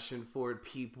fashion forward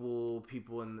people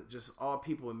in just all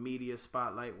people in media,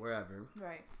 spotlight, wherever.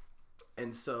 Right.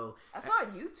 And so I saw a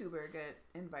YouTuber get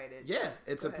invited. Yeah,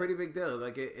 it's a pretty big deal.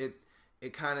 Like it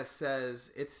kind of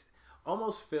says, it's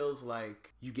almost feels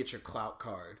like you get your clout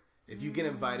card. If you get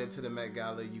invited to the Met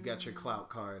Gala, you got your clout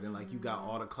card, and like you got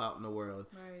all the clout in the world.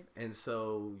 Right. And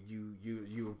so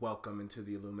you're welcome into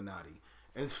the Illuminati.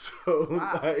 And so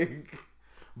like.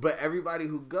 But everybody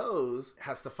who goes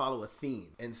has to follow a theme.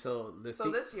 And so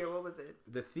this year, what was it?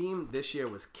 The theme this year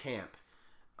was camp.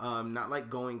 Not like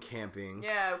going camping.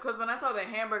 Yeah, because when I saw the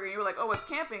hamburger, you were like, oh, it's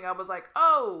camping. I was like,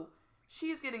 oh,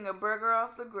 she's getting a burger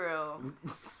off the grill.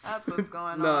 That's what's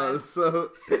going on. No,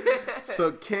 so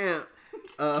camp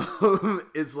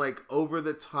is like over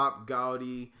the top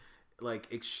gaudy,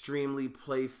 like extremely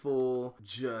playful,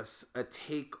 just a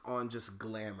take on just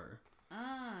glamour.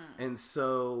 And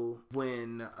so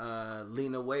when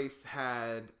Lena Waithe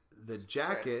had the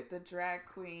jacket, the drag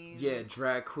queens,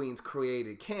 drag queens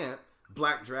created camp.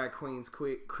 black drag queens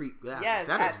create. Yes,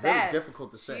 that is really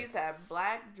difficult to say. She said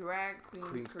black drag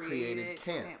queens created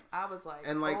camp. I was like,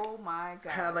 and like, oh my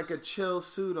god, had like a chill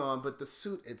suit on, but the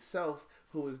suit itself,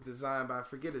 who was designed by, I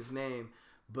forget his name,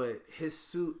 but his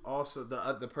suit also,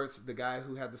 the guy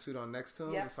who had the suit on next to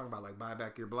him was talking about like buy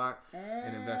back your block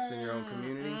and invest in your own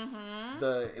community.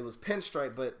 It was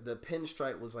pinstripe, but the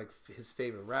pinstripe was like his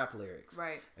favorite rap lyrics,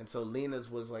 right? And so Lena's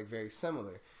was like very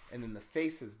similar. And then the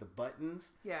faces, the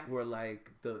buttons, were like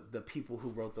the people who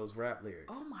wrote those rap lyrics.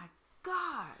 Oh my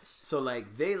gosh! So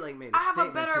like they like made. I have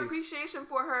a better appreciation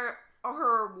for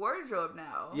her wardrobe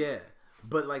now. Yeah,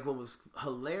 but like what was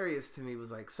hilarious to me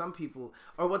was like some people,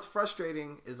 or what's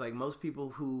frustrating is like most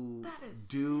people who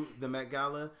do the Met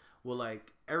Gala will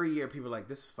like every year people are like,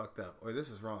 this is fucked up or this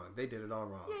is wrong. They did it all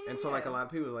wrong. And so like a lot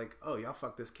of people are like, oh, y'all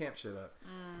fucked this camp shit up.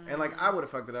 And like I would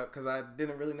have fucked it up because I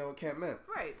didn't really know what camp meant.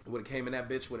 Right. Would have came in that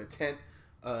bitch with a tent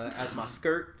as my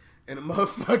skirt and a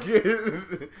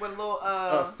motherfucking with a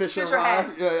little fisher rod.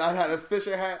 Hat. Yeah, I had a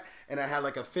fisher hat and I had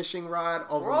like a fishing rod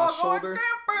over my shoulder.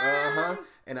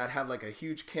 And I'd have like a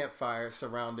huge campfire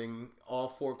surrounding all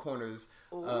four corners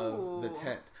of the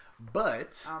tent.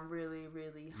 But I'm really,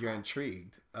 really hot. You're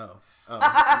intrigued. Oh,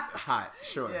 hot.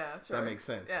 Sure. Yeah, sure. That makes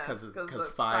sense because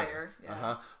fire.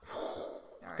 Yeah.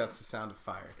 That's the sound of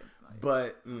fire.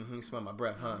 But you smell my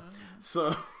breath, huh?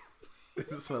 So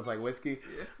it smells like whiskey.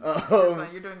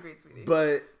 Yeah. You're doing great, sweetie.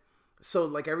 But so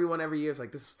like everyone every year is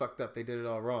like, this is fucked up. They did it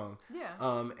all wrong.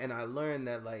 Yeah. And I learned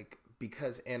that like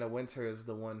because Anna Wintour is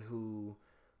the one who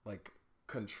like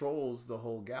controls the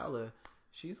whole gala.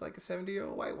 She's like a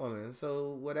 70-year-old white woman, so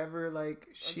whatever, like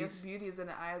she's. I guess beauty is in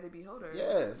the eye of the beholder.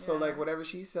 Yeah, so like whatever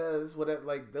she says, whatever,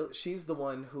 like she's the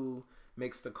one who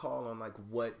makes the call on like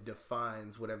what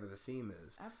defines whatever the theme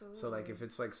is. Absolutely. So like if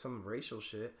it's like some racial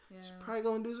shit, she's probably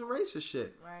gonna do some racist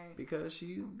shit, right? Because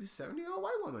she's a 70-year-old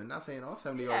white woman. Not saying all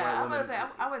 70-year-old white women.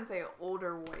 I wouldn't say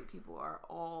older white people are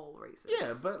all racist.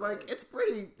 Yeah, but like it's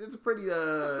a pretty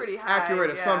high,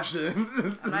 accurate assumption.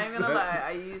 I'm not even gonna lie.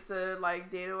 I used to like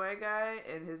date a white guy,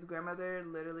 and his grandmother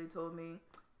literally told me,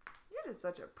 "You're just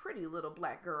such a pretty little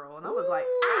black girl," and I was like,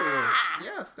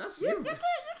 yes, that's you. You can't say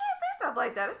stuff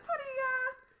like that. It's 20.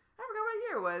 I forgot what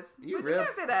year it was. You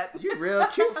can't say that. You real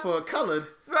cute for a colored.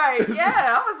 Right,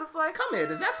 yeah. I was just like, come here,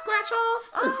 does that scratch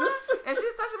off? And she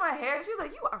was touching my hair, and she was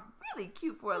like, you are really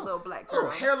cute for a little black girl. Oh,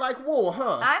 hair like wool,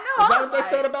 huh? I know. Is that what they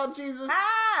said about Jesus?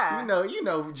 You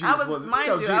know Jesus I was in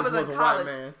college, white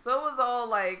man. So it was all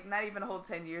like, not even a whole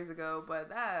 10 years ago, but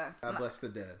God bless the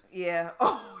dead. Yeah.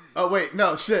 Oh wait,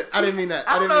 no, shit. I didn't mean that.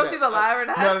 I don't know if she's alive or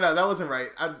not. No, that wasn't right.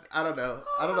 I don't know.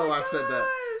 I don't know why I said that.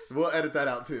 We'll edit that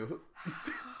out too.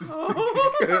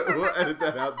 We'll edit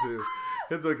that out too.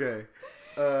 It's okay.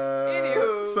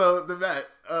 Anywho, so the Met.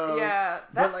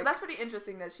 That's pretty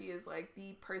interesting that she is like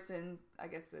the person. I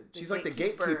guess she's like the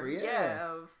gatekeeper.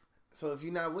 Yeah. Of, so if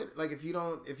you're not with, like, if you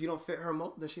don't fit her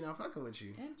mold, then she's not fucking with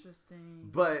you. Interesting.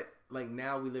 But like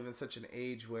now we live in such an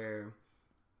age where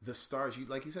the stars,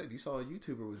 like you said, you saw a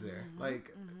YouTuber was there.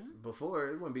 Before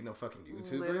it wouldn't be no fucking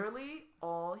YouTuber. Literally,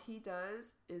 all he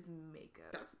does is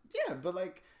makeup. But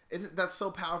like, that's so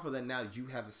powerful that now you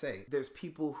have a say. There's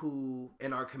people who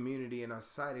in our community, in our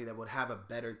society, that would have a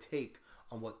better take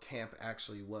on what camp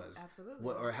actually was.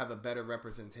 Absolutely. Or have a better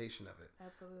representation of it.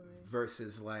 Absolutely.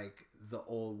 Versus like the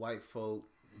old white folk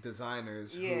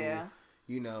designers who,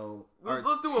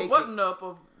 let's do a button up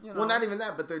of, Well, not even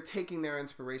that, but they're taking their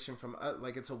inspiration from,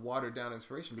 like, it's a watered down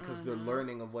inspiration because they're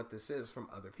learning of what this is from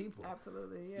other people.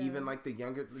 Absolutely, yeah. Even like the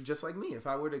younger, just like me, if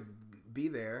I were to be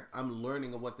there, I'm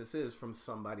learning of what this is from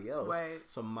somebody else. Right.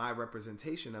 So my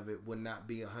representation of it would not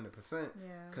be 100%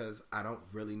 because I don't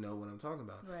really know what I'm talking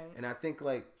about. Right. And I think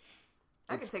like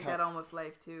I can take that on with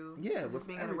life too. Yeah, just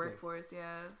being in the workforce.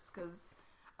 Yeah, because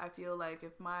I feel like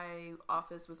if my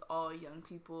office was all young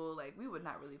people, like we would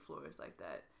not really flourish like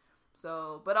that.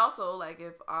 So, but also like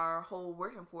if our whole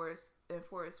workforce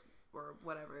or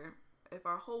whatever, if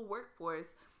our whole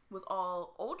workforce was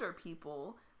all older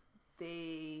people,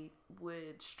 they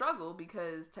would struggle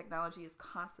because technology is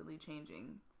constantly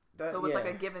changing. So it's like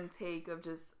a give and take of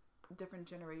just different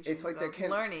generations. It's like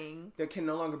learning. There can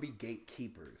no longer be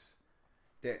gatekeepers.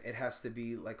 It has to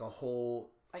be like a whole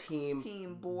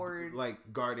team board, like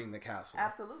guarding the castle.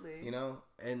 Absolutely.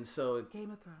 And so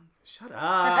Game of Thrones. Shut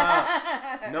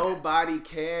up. Nobody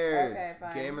cares. Okay,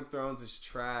 fine. Game of Thrones is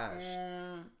trash.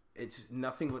 It's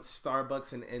nothing but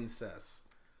Starbucks and incest.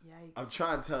 Yikes. I'm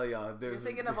trying to tell y'all. You're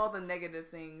thinking of all the negative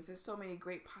things. There's so many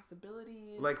great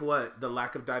possibilities. Like what? The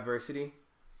lack of diversity?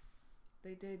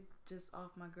 They did just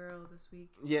off my girl this week.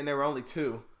 Yeah, and there were only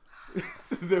 2.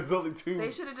 There's only 2.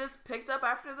 They should have just picked up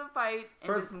after the fight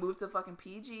and just moved to fucking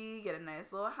PG, get a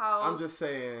nice little house. I'm just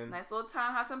saying. Nice little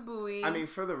townhouse in Bowie. I mean,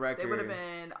 for the record, they would have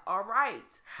been all right.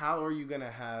 How are you gonna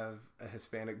have a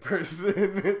Hispanic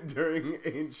person during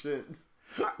ancient,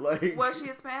 like, was she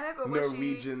Hispanic or was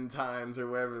Norwegian times or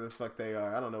wherever the fuck they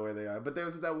are? I don't know where they are, but there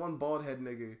was that one bald head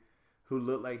nigga who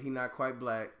looked like he not quite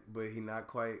black, but he not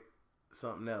quite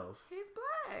something else. He's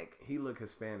black. He looked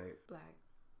Hispanic. Black.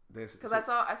 Because I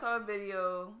saw a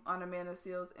video on Amanda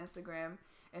Seals' Instagram,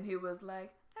 and he was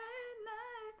like,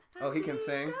 "At night, he can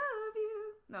sing? of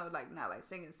you." No, like not like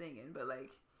singing, but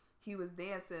like he was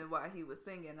dancing while he was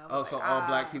singing. So all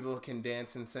black people can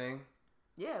dance and sing?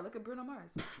 Yeah, look at Bruno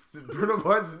Mars. Bruno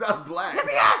Mars is not black.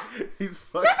 Yes, he is. He's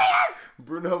fucking. Yes, he is.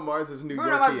 Bruno Mars is New Yorkian.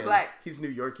 Bruno Mars is black. He's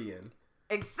New Yorkian.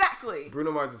 Exactly.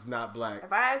 Bruno Mars is not black.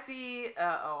 If I see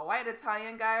a white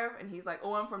Italian guy and he's like,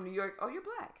 "Oh, I'm from New York," oh, you're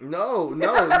black. No,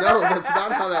 that's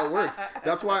not how that works.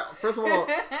 That's why, first of all,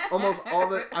 almost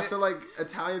all I feel like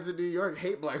Italians in New York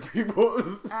hate black people.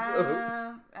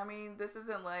 So. I mean, this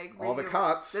isn't like all the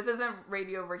cops. This isn't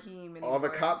Radio Raheem anymore. All the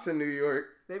cops in New York.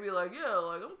 They be like, yeah,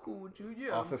 like I'm cool with you,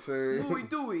 yeah. Officer Louie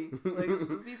Dewey, like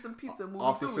let's eat some pizza.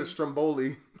 Officer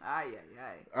Stromboli. Aye.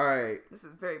 All right. This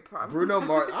is very proper. Bruno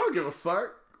Mars. I don't give a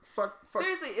fuck.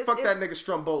 Seriously, fuck that nigga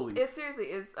Stromboli.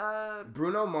 It's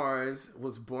Bruno Mars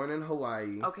was born in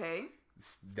Hawaii. Okay.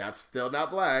 That's still not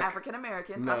black. African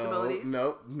American possibilities.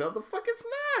 No, the fuck it's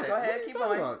not. Go ahead, keep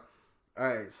going. About?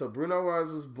 All right, so Bruno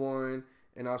Mars was born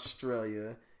in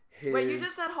Australia. Wait, you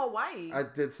just said Hawaii. I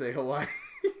did say Hawaii.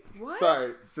 What?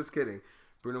 Sorry, just kidding.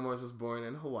 Bruno Mars was born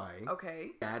in Hawaii.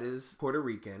 Okay. Dad is Puerto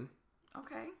Rican.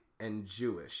 Okay. And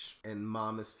Jewish, and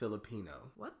mom is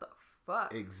Filipino. What the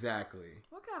fuck? Exactly.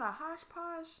 What kind of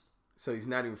hodgepodge? So he's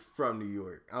not even from New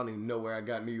York. I don't even know where I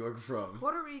got New York from.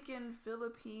 Puerto Rican,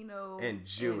 Filipino, and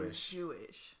Jewish.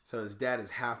 So his dad is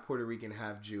half Puerto Rican,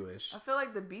 half Jewish. I feel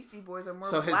like the Beastie Boys are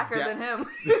more blacker than him.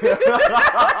 Yo,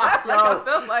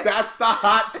 that's the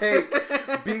hot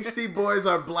take. Beastie Boys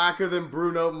are blacker than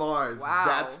Bruno Mars. Wow.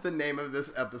 That's the name of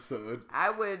this episode.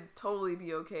 I would totally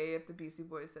be okay if the Beastie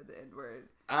Boys said the N-word.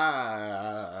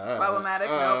 Problematic?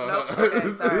 Nope.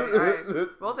 Okay, sorry. All right.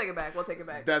 We'll take it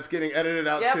back. That's getting edited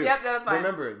out too. Yep, that's fine.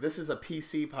 Remember, this is a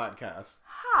PC podcast.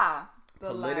 Ha!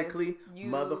 Politically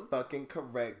motherfucking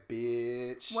correct,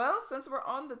 bitch. Well, since we're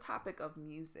on the topic of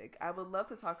music, I would love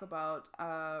to talk about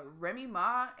Remy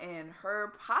Ma and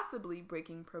her possibly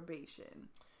breaking probation.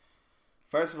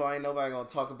 First of all, ain't nobody gonna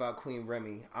talk about Queen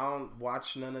Remy. I don't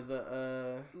watch none of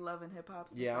the Love and Hip Hop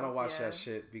stuff. Yeah, I don't watch that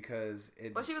shit because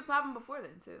it. But she was popping before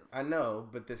then too. I know,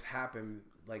 but this happened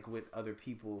like with other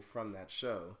people from that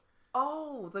show.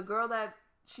 Oh, the girl that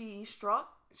she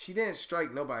struck. She didn't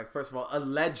strike nobody. First of all,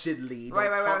 allegedly. Don't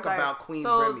right, talk about Queen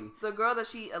Remy. The girl that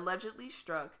she allegedly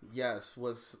struck. Yes,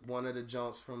 was one of the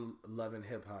Jones from Love and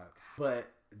Hip Hop. But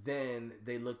then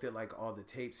they looked at like all the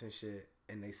tapes and shit,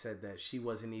 and they said that she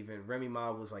wasn't even. Remy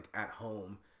Ma was like at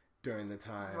home during the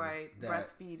time. Right,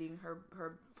 breastfeeding her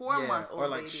 4-month-old or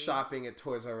like baby. Shopping at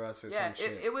Toys R Us or some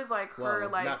shit. It was like her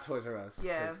like not Toys R Us.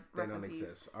 Yeah, they don't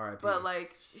exist. R.I.P. But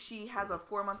like she has a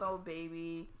 4-month-old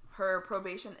baby. Her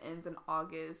probation ends in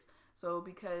August. So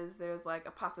because there's like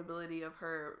a possibility of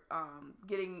her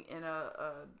getting in a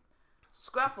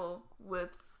scruffle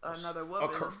with another woman.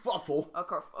 A kerfuffle.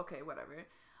 Okay, whatever.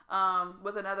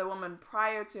 With another woman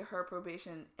prior to her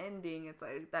probation ending, it's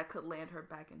like that could land her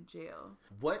back in jail.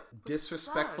 What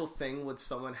disrespectful thing would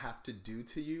someone have to do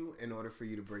to you in order for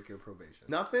you to break your probation?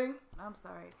 Nothing? I'm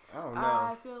sorry. I don't know.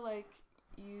 I feel like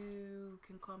you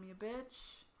can call me a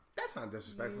bitch. That's not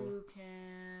disrespectful. You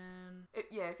can, if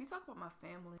you talk about my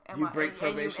family and you break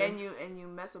probation and you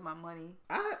mess with my money.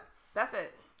 That's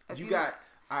it. If you got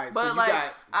all right. But so you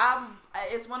like, got.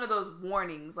 It's one of those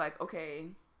warnings. Like, okay,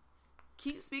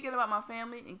 keep speaking about my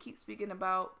family and keep speaking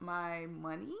about my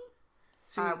money.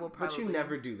 See, but you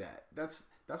never do that.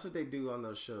 That's what they do on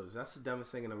those shows. That's the dumbest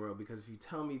thing in the world, because if you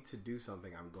tell me to do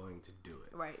something, I'm going to do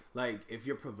it. Right. Like, if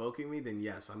you're provoking me, then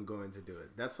yes, I'm going to do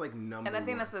it. That's like number one. And I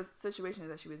think that's the situation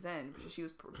that she was in. She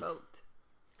was provoked.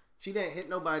 She didn't hit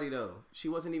nobody, though. She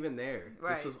wasn't even there.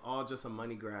 Right. This was all just a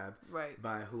money grab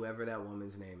by whoever that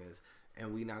woman's name is.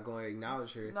 And we not going to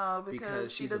acknowledge her. No,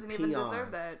 because she doesn't even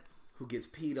deserve that. Who gets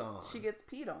peed on. She gets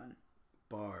peed on.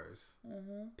 Bars.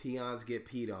 Mm-hmm. Peons get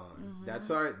peed on. Mm-hmm. That's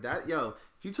our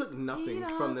if you took nothing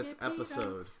from this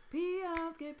episode.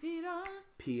 Peons get peed on.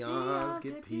 Peons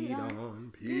get peed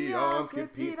on. Peons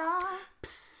get peed on.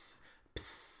 Psst,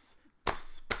 psst,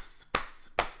 psst, psst,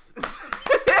 psst, psst.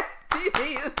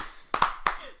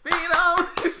 Peed on.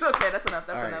 Okay, that's enough.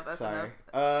 That's All enough. That's sorry.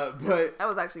 enough. But That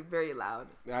was actually very loud.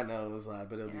 I know it was loud,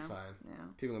 but it'll be Yeah. fine. Yeah.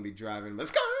 People gonna be driving,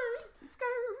 but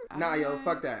nah, yo,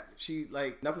 fuck that. She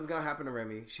like nothing's gonna happen to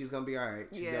Remy. She's gonna be all right.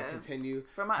 She's gonna continue.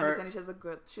 From my understanding,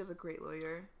 she has a great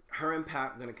lawyer. Her and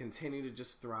Pat gonna continue to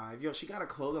just thrive. Yo, she got a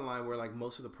clothing line where like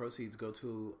most of the proceeds go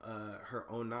to her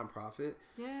own nonprofit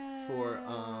for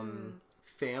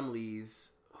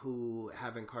families who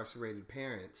have incarcerated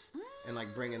parents and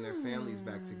like bringing their families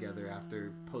back together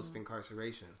after post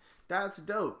incarceration. That's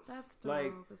dope. That's dope.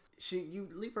 Like you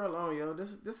leave her alone, yo.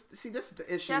 This is the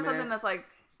issue. She has man. something that's like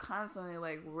constantly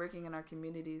like working in our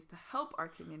communities to help our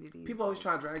communities. People always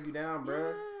try to drag you down,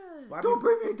 bruh. Yeah. Don't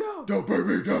bring me down. Don't bring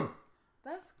me down.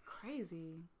 That's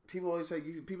crazy. People always say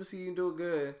people see you do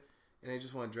good, and they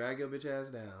just want to drag your bitch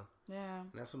ass down. Yeah, and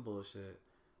that's some bullshit.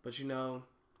 But you know,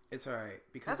 it's all right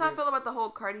because that's how I feel about the whole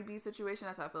Cardi B situation.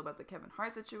 That's how I feel about the Kevin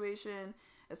Hart situation.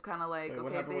 It's kind of like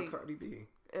what happened with Cardi B?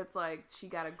 It's like she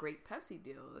got a great Pepsi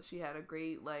deal. She had a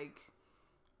great like.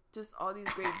 Just all these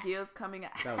great deals coming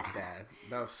out. That was bad.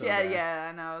 That was so bad. Yeah,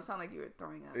 I know. It sounded like you were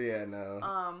throwing up. Yeah, no.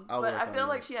 But I feel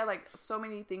like she had like so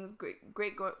many things,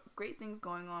 great things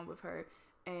going on with her.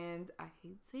 And I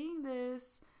hate saying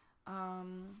this,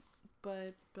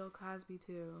 but Bill Cosby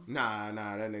too. Nah,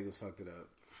 that nigga's fucked it up.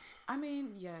 I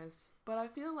mean, yes, but I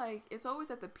feel like it's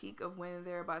always at the peak of when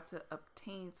they're about to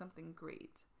obtain something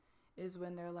great, is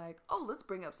when they're like, oh, let's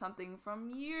bring up something from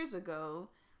years ago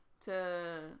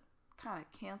to kind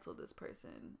of cancel this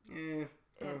person.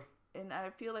 And I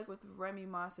feel like with Remy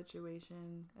Ma's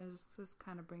situation, it's just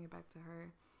kind of bring it back to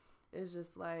her. It's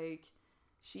just like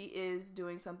she is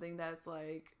doing something that's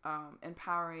like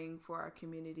empowering for our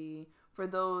community, for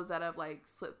those that have like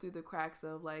slipped through the cracks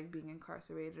of like being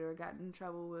incarcerated or gotten in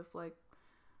trouble with like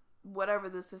whatever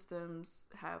the systems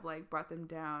have like brought them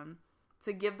down,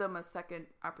 to give them a second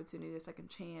opportunity, a second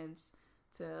chance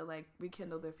to like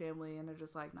rekindle their family. And they're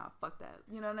just like, nah, fuck that.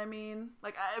 You know what I mean?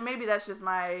 Like maybe that's just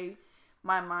my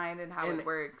mind and how it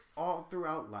works. All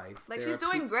throughout life, like she's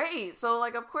doing great. So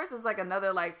like, of course, it's like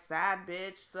another like sad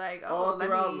bitch. Like all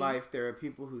throughout life, there are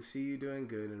people who see you doing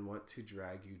good and want to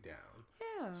drag you down.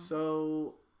 Yeah.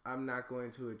 So I'm not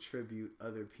going to attribute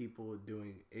other people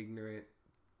doing ignorant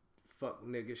fuck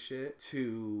nigga shit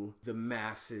to the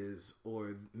masses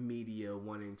or media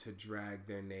wanting to drag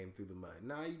their name through the mud.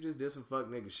 Nah, you just did some fuck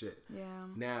nigga shit. Yeah.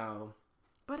 Now,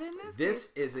 but in this case,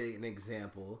 is an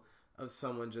example of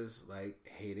someone just like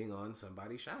hating on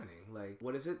somebody shining. Like,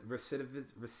 what is it?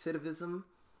 Recidivism.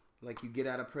 Like you get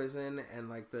out of prison and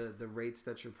like the rates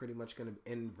that you're pretty much gonna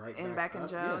end back in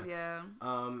jail. Yeah.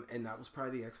 And that was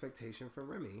probably the expectation for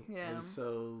Remy. Yeah. And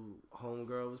so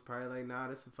homegirl was probably like, nah,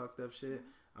 this some fucked up shit.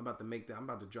 I'm about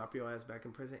to drop your ass back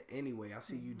in prison anyway. I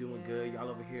see you doing good. Y'all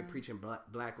over here preaching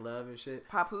black love and shit.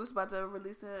 Papoose about to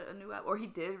release a new album, or he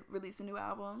did release a new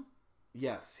album.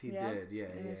 Yes, he did. Yeah,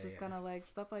 and it's just kind of like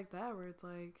stuff like that where it's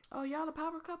like, oh, y'all the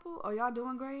power couple? Oh, y'all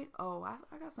doing great? Oh, I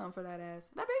got something for that ass.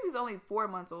 That baby's only 4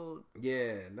 months old.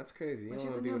 Yeah, that's crazy. But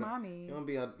she's a new mommy. You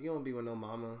don't be with no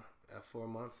mama at 4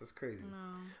 months. That's crazy. No.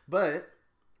 But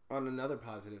on another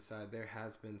positive side, there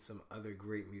has been some other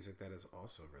great music that is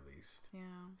also released. Yeah.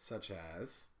 Such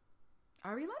as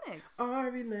Ari Lennox.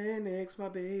 Ari Lennox, my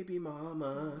baby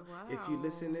mama. Wow. If you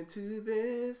listening to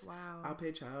this, I'll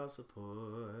pay child support.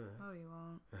 No, you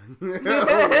won't.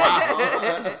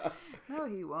 Wow. No,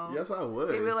 he won't. Yes, I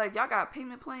would. He'd be like, y'all got a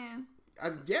payment plan?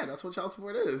 Yeah, that's what child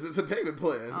support is. It's a payment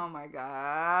plan. Oh my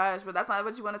gosh. But that's not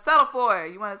what you want to settle for.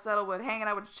 You want to settle with hanging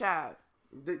out with your child.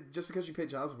 Just because you pay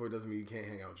child support doesn't mean you can't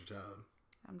hang out with your child.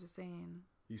 I'm just saying.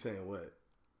 You saying what?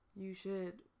 You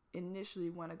should initially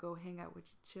want to go hang out with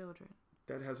your children.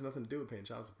 That has nothing to do with paying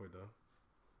child support, though.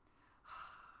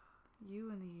 You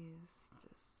and these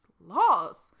just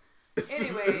laws.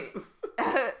 Anyway,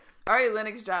 Ari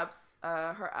Lennox drops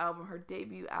her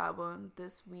debut album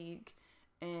this week,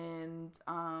 and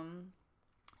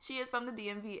she is from the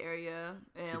DMV area,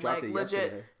 and like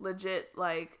legit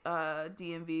like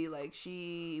DMV. Like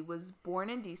she was born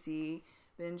in DC,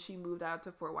 then she moved out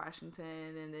to Fort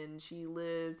Washington, and then she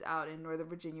lived out in Northern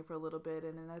Virginia for a little bit,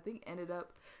 and then I think ended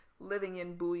up living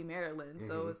in Bowie, Maryland. Mm-hmm.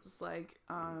 So it's just like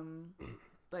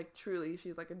truly,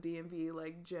 she's like a DMV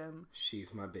like gem.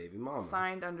 She's my baby mama.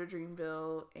 Signed under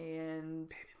Dreamville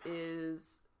and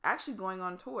is actually going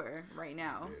on tour right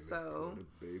now. So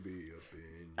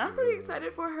I'm pretty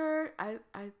excited for her. I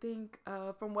think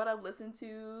from what I've listened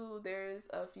to, there's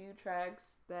a few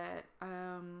tracks that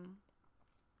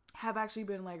have actually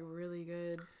been like really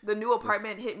good. The new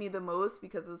apartment hit me the most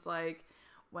because it's like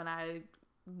when I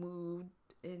moved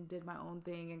and did my own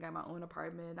thing and got my own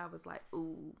apartment, I was like,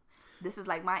 ooh. this is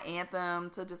like my anthem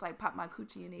to just like pop my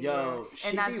coochie in the Yo, air she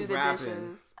and not be do the rapping.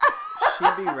 dishes. She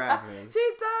be rapping. She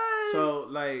does. So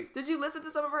like, did you listen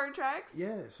to some of her tracks?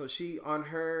 yeah. So she on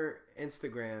her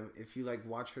Instagram, if you like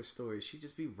watch her stories, she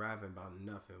just be rapping about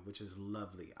nothing, which is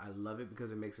lovely. I love it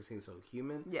because it makes her seem so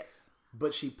human. Yes.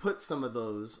 But she put some of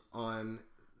those on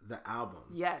the album.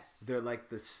 Yes. They're like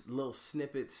the little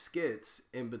snippet skits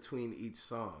in between each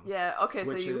song. Yeah. Okay.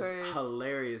 Which so you is heard.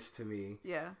 hilarious to me.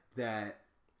 Yeah. That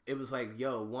it was like,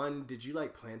 yo, one, did you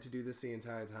like plan to do this the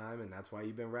entire time and that's why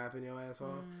you've been rapping your ass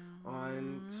off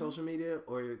on social media?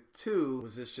 Or two,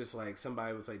 was this just like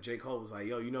somebody was like, J. Cole was like,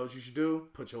 yo, you know what you should do?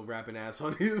 Put your rapping ass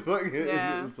on these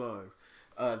fucking songs.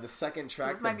 The second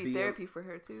track, This might be therapy for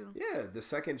her too. Yeah, the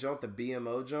second jump, the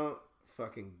BMO jump,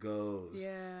 fucking goes.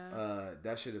 Yeah.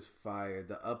 That shit is fire.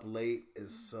 The Up Late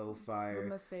is so fire.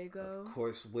 Masego. Of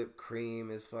course, Whipped Cream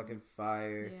is fucking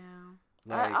fire. Yeah.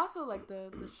 Like, I also like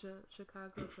the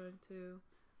Chicago joint too.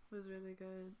 It was really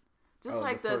good. Just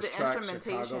like the first track,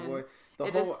 instrumentation. Chicago Boy. The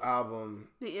It whole just- album.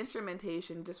 The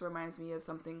instrumentation just reminds me of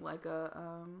something like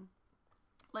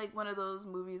like one of those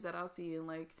movies that I'll see in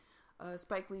like a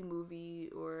Spike Lee movie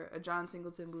or a John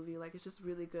Singleton movie. Like it's just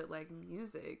really good like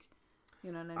music.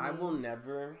 You know what I mean? I will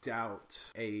never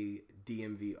doubt a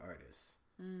DMV artist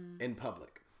in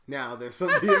public. Now, there's some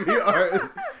DMV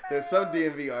artists. There's some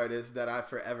DMV artists that I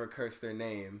forever curse their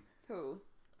name. Who?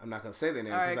 I'm not gonna say their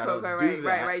name All because right, I cool, don't right, do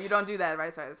that. right. You don't do that,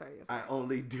 right? Sorry. I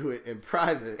only do it in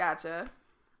private. Gotcha.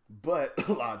 But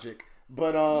Logic.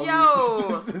 But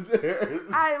Yo,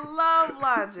 I love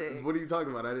Logic. What are you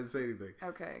talking about? I didn't say anything.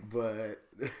 Okay. But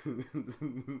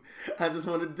I just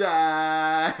want to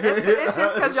die. It's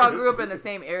just because y'all grew up in the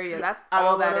same area. That's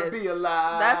all that is. I don't want to be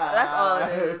alive. That's all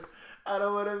it is. I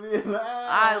don't want to be alive.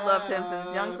 I loved him since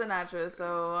Young Sinatra,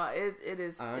 so it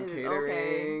is. I'm it is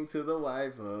catering okay. to the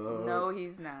white folks. No,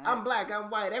 he's not. I'm black.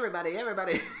 I'm white. Everybody.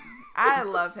 I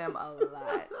love him a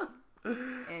lot.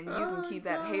 And you can keep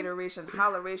that hateration,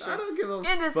 holleration. I don't give a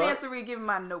in this fuck. dancery, give him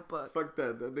my notebook. Fuck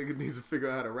that. That nigga needs to figure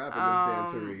out how to rap in this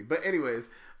dancery. But anyways,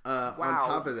 on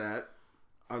top of that,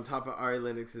 on top of Ari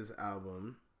Lennox's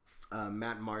album,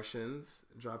 Matt Martians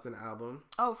dropped an album.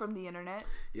 Oh, from the internet?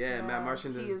 Yeah, Matt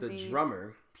Martians is the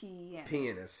drummer.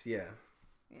 Pianist. Yeah.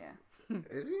 Yeah.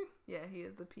 Is he? Yeah, he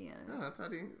is the pianist. Oh, I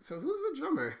thought he... So who's the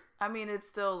drummer? I mean, it's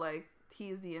still like,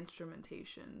 he's the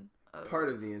instrumentation. Part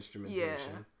of the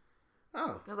instrumentation. Yeah.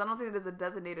 Oh. Because I don't think there's a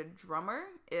designated drummer.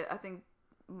 I think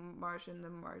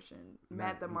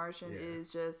Matt the Martian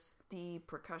is just the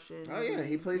percussion. Oh, yeah,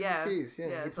 he plays the keys.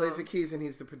 Yeah, he plays the keys and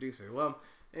he's the producer. Well,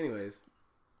 anyways,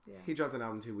 he dropped an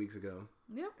album 2 weeks ago.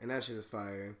 Yep. And that shit is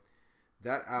fire.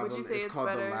 That album is called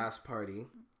The Last Party.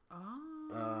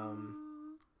 Oh.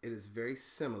 It is very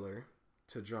similar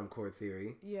to Drum Corps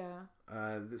Theory. Yeah.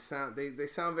 The sound they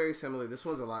sound very similar. This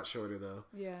one's a lot shorter though.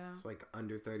 Yeah. It's like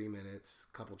under 30 minutes,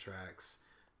 couple tracks.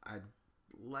 I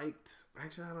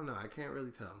don't know. I can't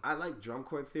really tell. I like Drum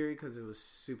Corps Theory because it was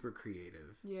super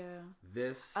creative. Yeah.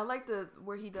 I like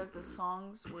where he does the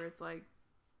songs where it's like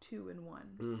 2 in 1.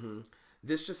 Mm-hmm.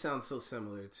 This just sounds so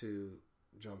similar to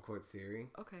Drum Corps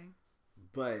Theory. Okay.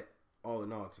 But all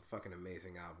in all, it's a fucking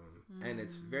amazing album. And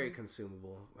it's very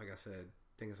consumable. Like I said,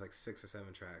 I think it's like 6 or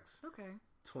 7 tracks. Okay.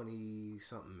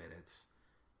 20-something minutes.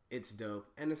 It's dope.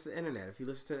 And it's the internet. If you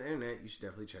listen to the internet, you should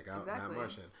definitely check out Matt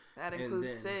Martian. That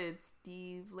includes Sid,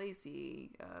 Steve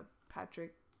Lacy,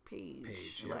 Patrick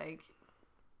Page. Yep. Like,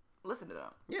 listen to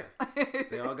them. Yeah.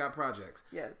 They all got projects.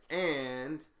 Yes.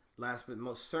 And last but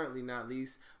most certainly not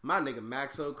least, my nigga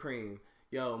Maxo Cream.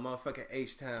 Yo, motherfucking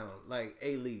H-Town. Like,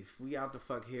 A-Leaf. We out the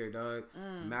fuck here, dog.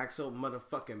 Maxo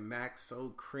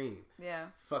Cream. Yeah.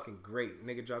 Fucking great.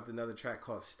 Nigga dropped another track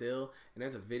called Still. And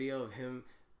there's a video of him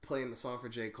playing the song for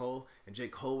J. Cole. And J.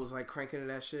 Cole was like cranking to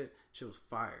that shit. Shit was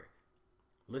fire.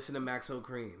 Listen to Maxo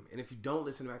Cream. And if you don't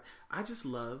listen to Max, I just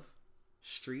love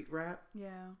street rap.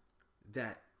 Yeah.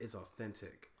 That is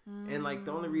authentic. And like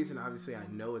the only reason obviously I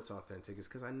know it's authentic is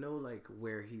because I know like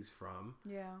where he's from.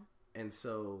 Yeah. And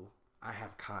so I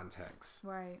have context.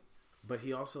 Right. But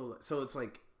he also, so it's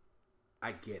like,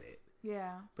 I get it.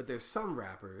 Yeah. But there's some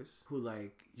rappers who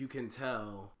like, you can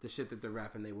tell the shit that they're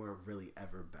rapping they weren't really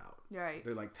ever about. Right.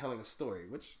 They're like telling a story,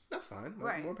 which that's fine. Like,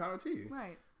 right. More power to you.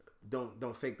 Right.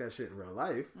 Don't fake that shit in real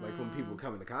life. Like when people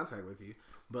come into contact with you.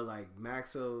 But like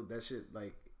Maxo, that shit,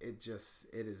 like it's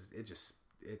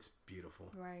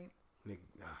beautiful. Right.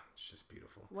 It's just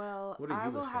beautiful. Well, I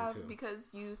will have, because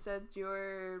you said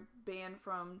your band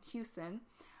from Houston,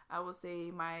 I will say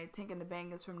my Tank and the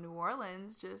Bangers from New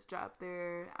Orleans just dropped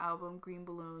their album Green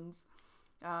Balloons.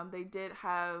 They did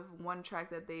have one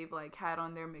track that they've like had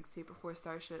on their mixtape before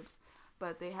Starships,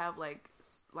 but they have like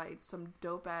like some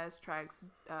dope ass tracks.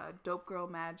 Dope Girl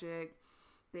Magic.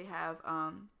 They have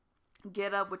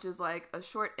Get Up, which is like a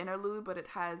short interlude, but it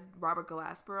has Robert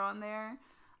Glasper on there.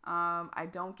 I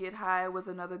Don't Get High was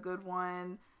another good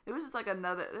one. It was just like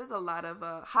there's a lot of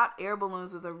Hot Air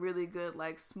Balloons was a really good,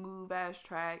 like, smooth ass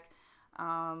track.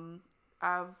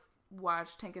 I've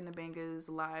watched Tank and the Bangas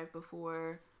live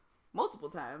before multiple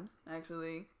times,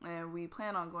 actually, and we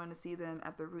plan on going to see them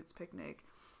at the Roots Picnic.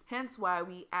 Hence why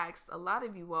we asked a lot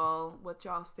of you all what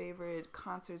y'all's favorite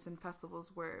concerts and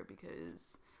festivals were,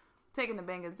 because Tank and the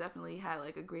Bangas definitely had,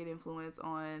 like, a great influence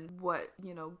on what,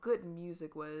 good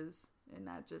music was, and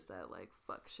not just that, like,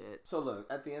 fuck shit. So look,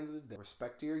 at the end of the day,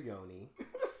 respect your yoni.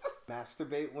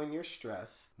 Masturbate when you're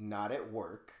stressed, not at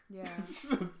work. Yeah.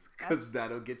 Because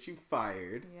that'll get you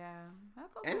fired. Yeah.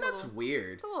 That's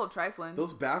weird. It's a little trifling.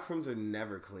 Those bathrooms are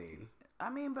never clean. I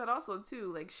mean, but also,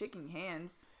 too, like, shaking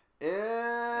hands.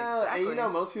 Yeah. Exactly.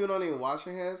 And most people don't even wash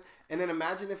their hands. And then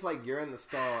imagine if, like, you're in the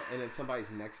stall and then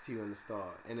somebody's next to you in the stall.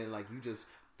 And then, like, you just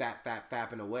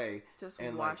fapping away. Just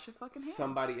and wash your fucking hands.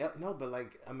 Somebody else. No, but,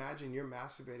 like, imagine you're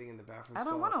masturbating in the bathroom stall. I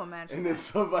don't want to imagine and then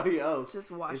somebody else just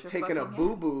wash is your taking a fucking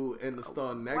boo-boo hands. in the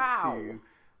stall next to you.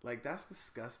 Like, that's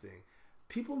disgusting.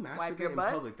 People masturbate in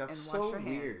public. That's so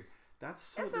weird. That's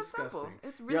so disgusting. Simple.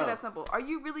 It's really that simple. Are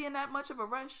you really in that much of a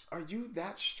rush? Are you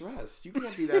that stressed? You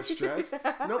can't be that stressed.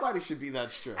 Nobody should be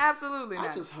that stressed. Absolutely not.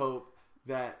 I just hope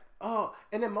that... Oh,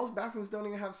 and then most bathrooms don't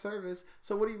even have service.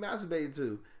 So what are you masturbating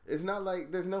to? It's not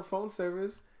like there's no phone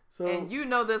service. So and you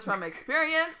know this from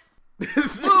experience.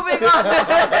 Moving on.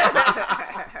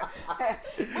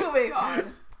 Moving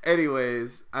on.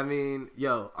 Anyways, I mean,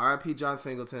 R.I.P. John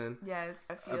Singleton. Yes,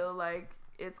 I feel like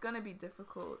it's gonna be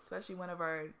difficult, especially one of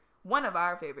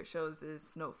our favorite shows is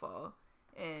Snowfall,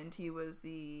 and he was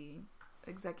the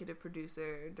executive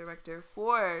producer, director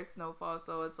for Snowfall.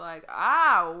 So it's like,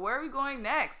 where are we going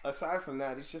next? Aside from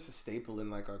that, he's just a staple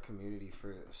in, like, our community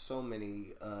for so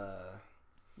many.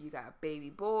 You got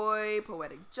Baby Boy,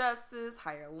 Poetic Justice,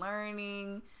 Higher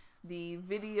Learning, the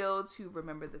video to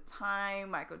Remember the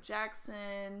Time, Michael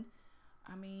Jackson.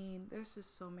 I mean, there's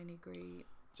just so many great.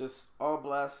 Just all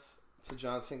bless to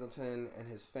John Singleton and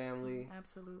his family.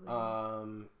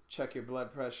 Absolutely. Check your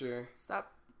blood pressure.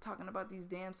 Stop talking about these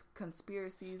damn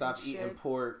conspiracies. Stop and eating shit.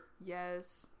 pork.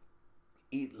 Yes.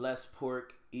 Eat less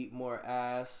pork. Eat more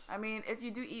ass. I mean, if you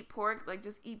do eat pork, like,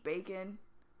 just eat bacon.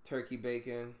 Turkey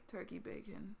bacon.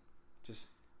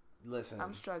 Just listen.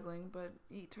 I'm struggling, but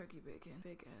eat turkey bacon.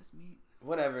 Fake ass meat.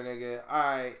 Whatever, nigga.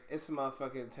 Alright, it's a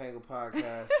motherfucking Tangle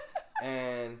podcast.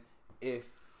 And if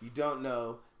you don't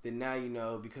know, then now you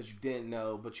know, because you didn't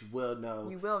know, but you will know.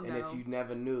 You will know. And if you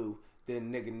never knew,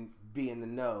 then nigga be in the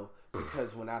know.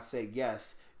 Because when I say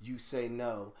yes, you say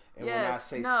no. And when I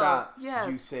say stop,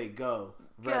 you say go.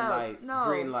 Red light,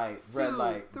 green light, red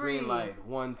light, green light.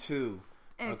 1, 2.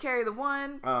 And carry the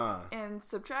 1 and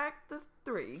subtract the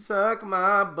 3. Suck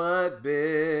my butt,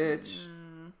 bitch.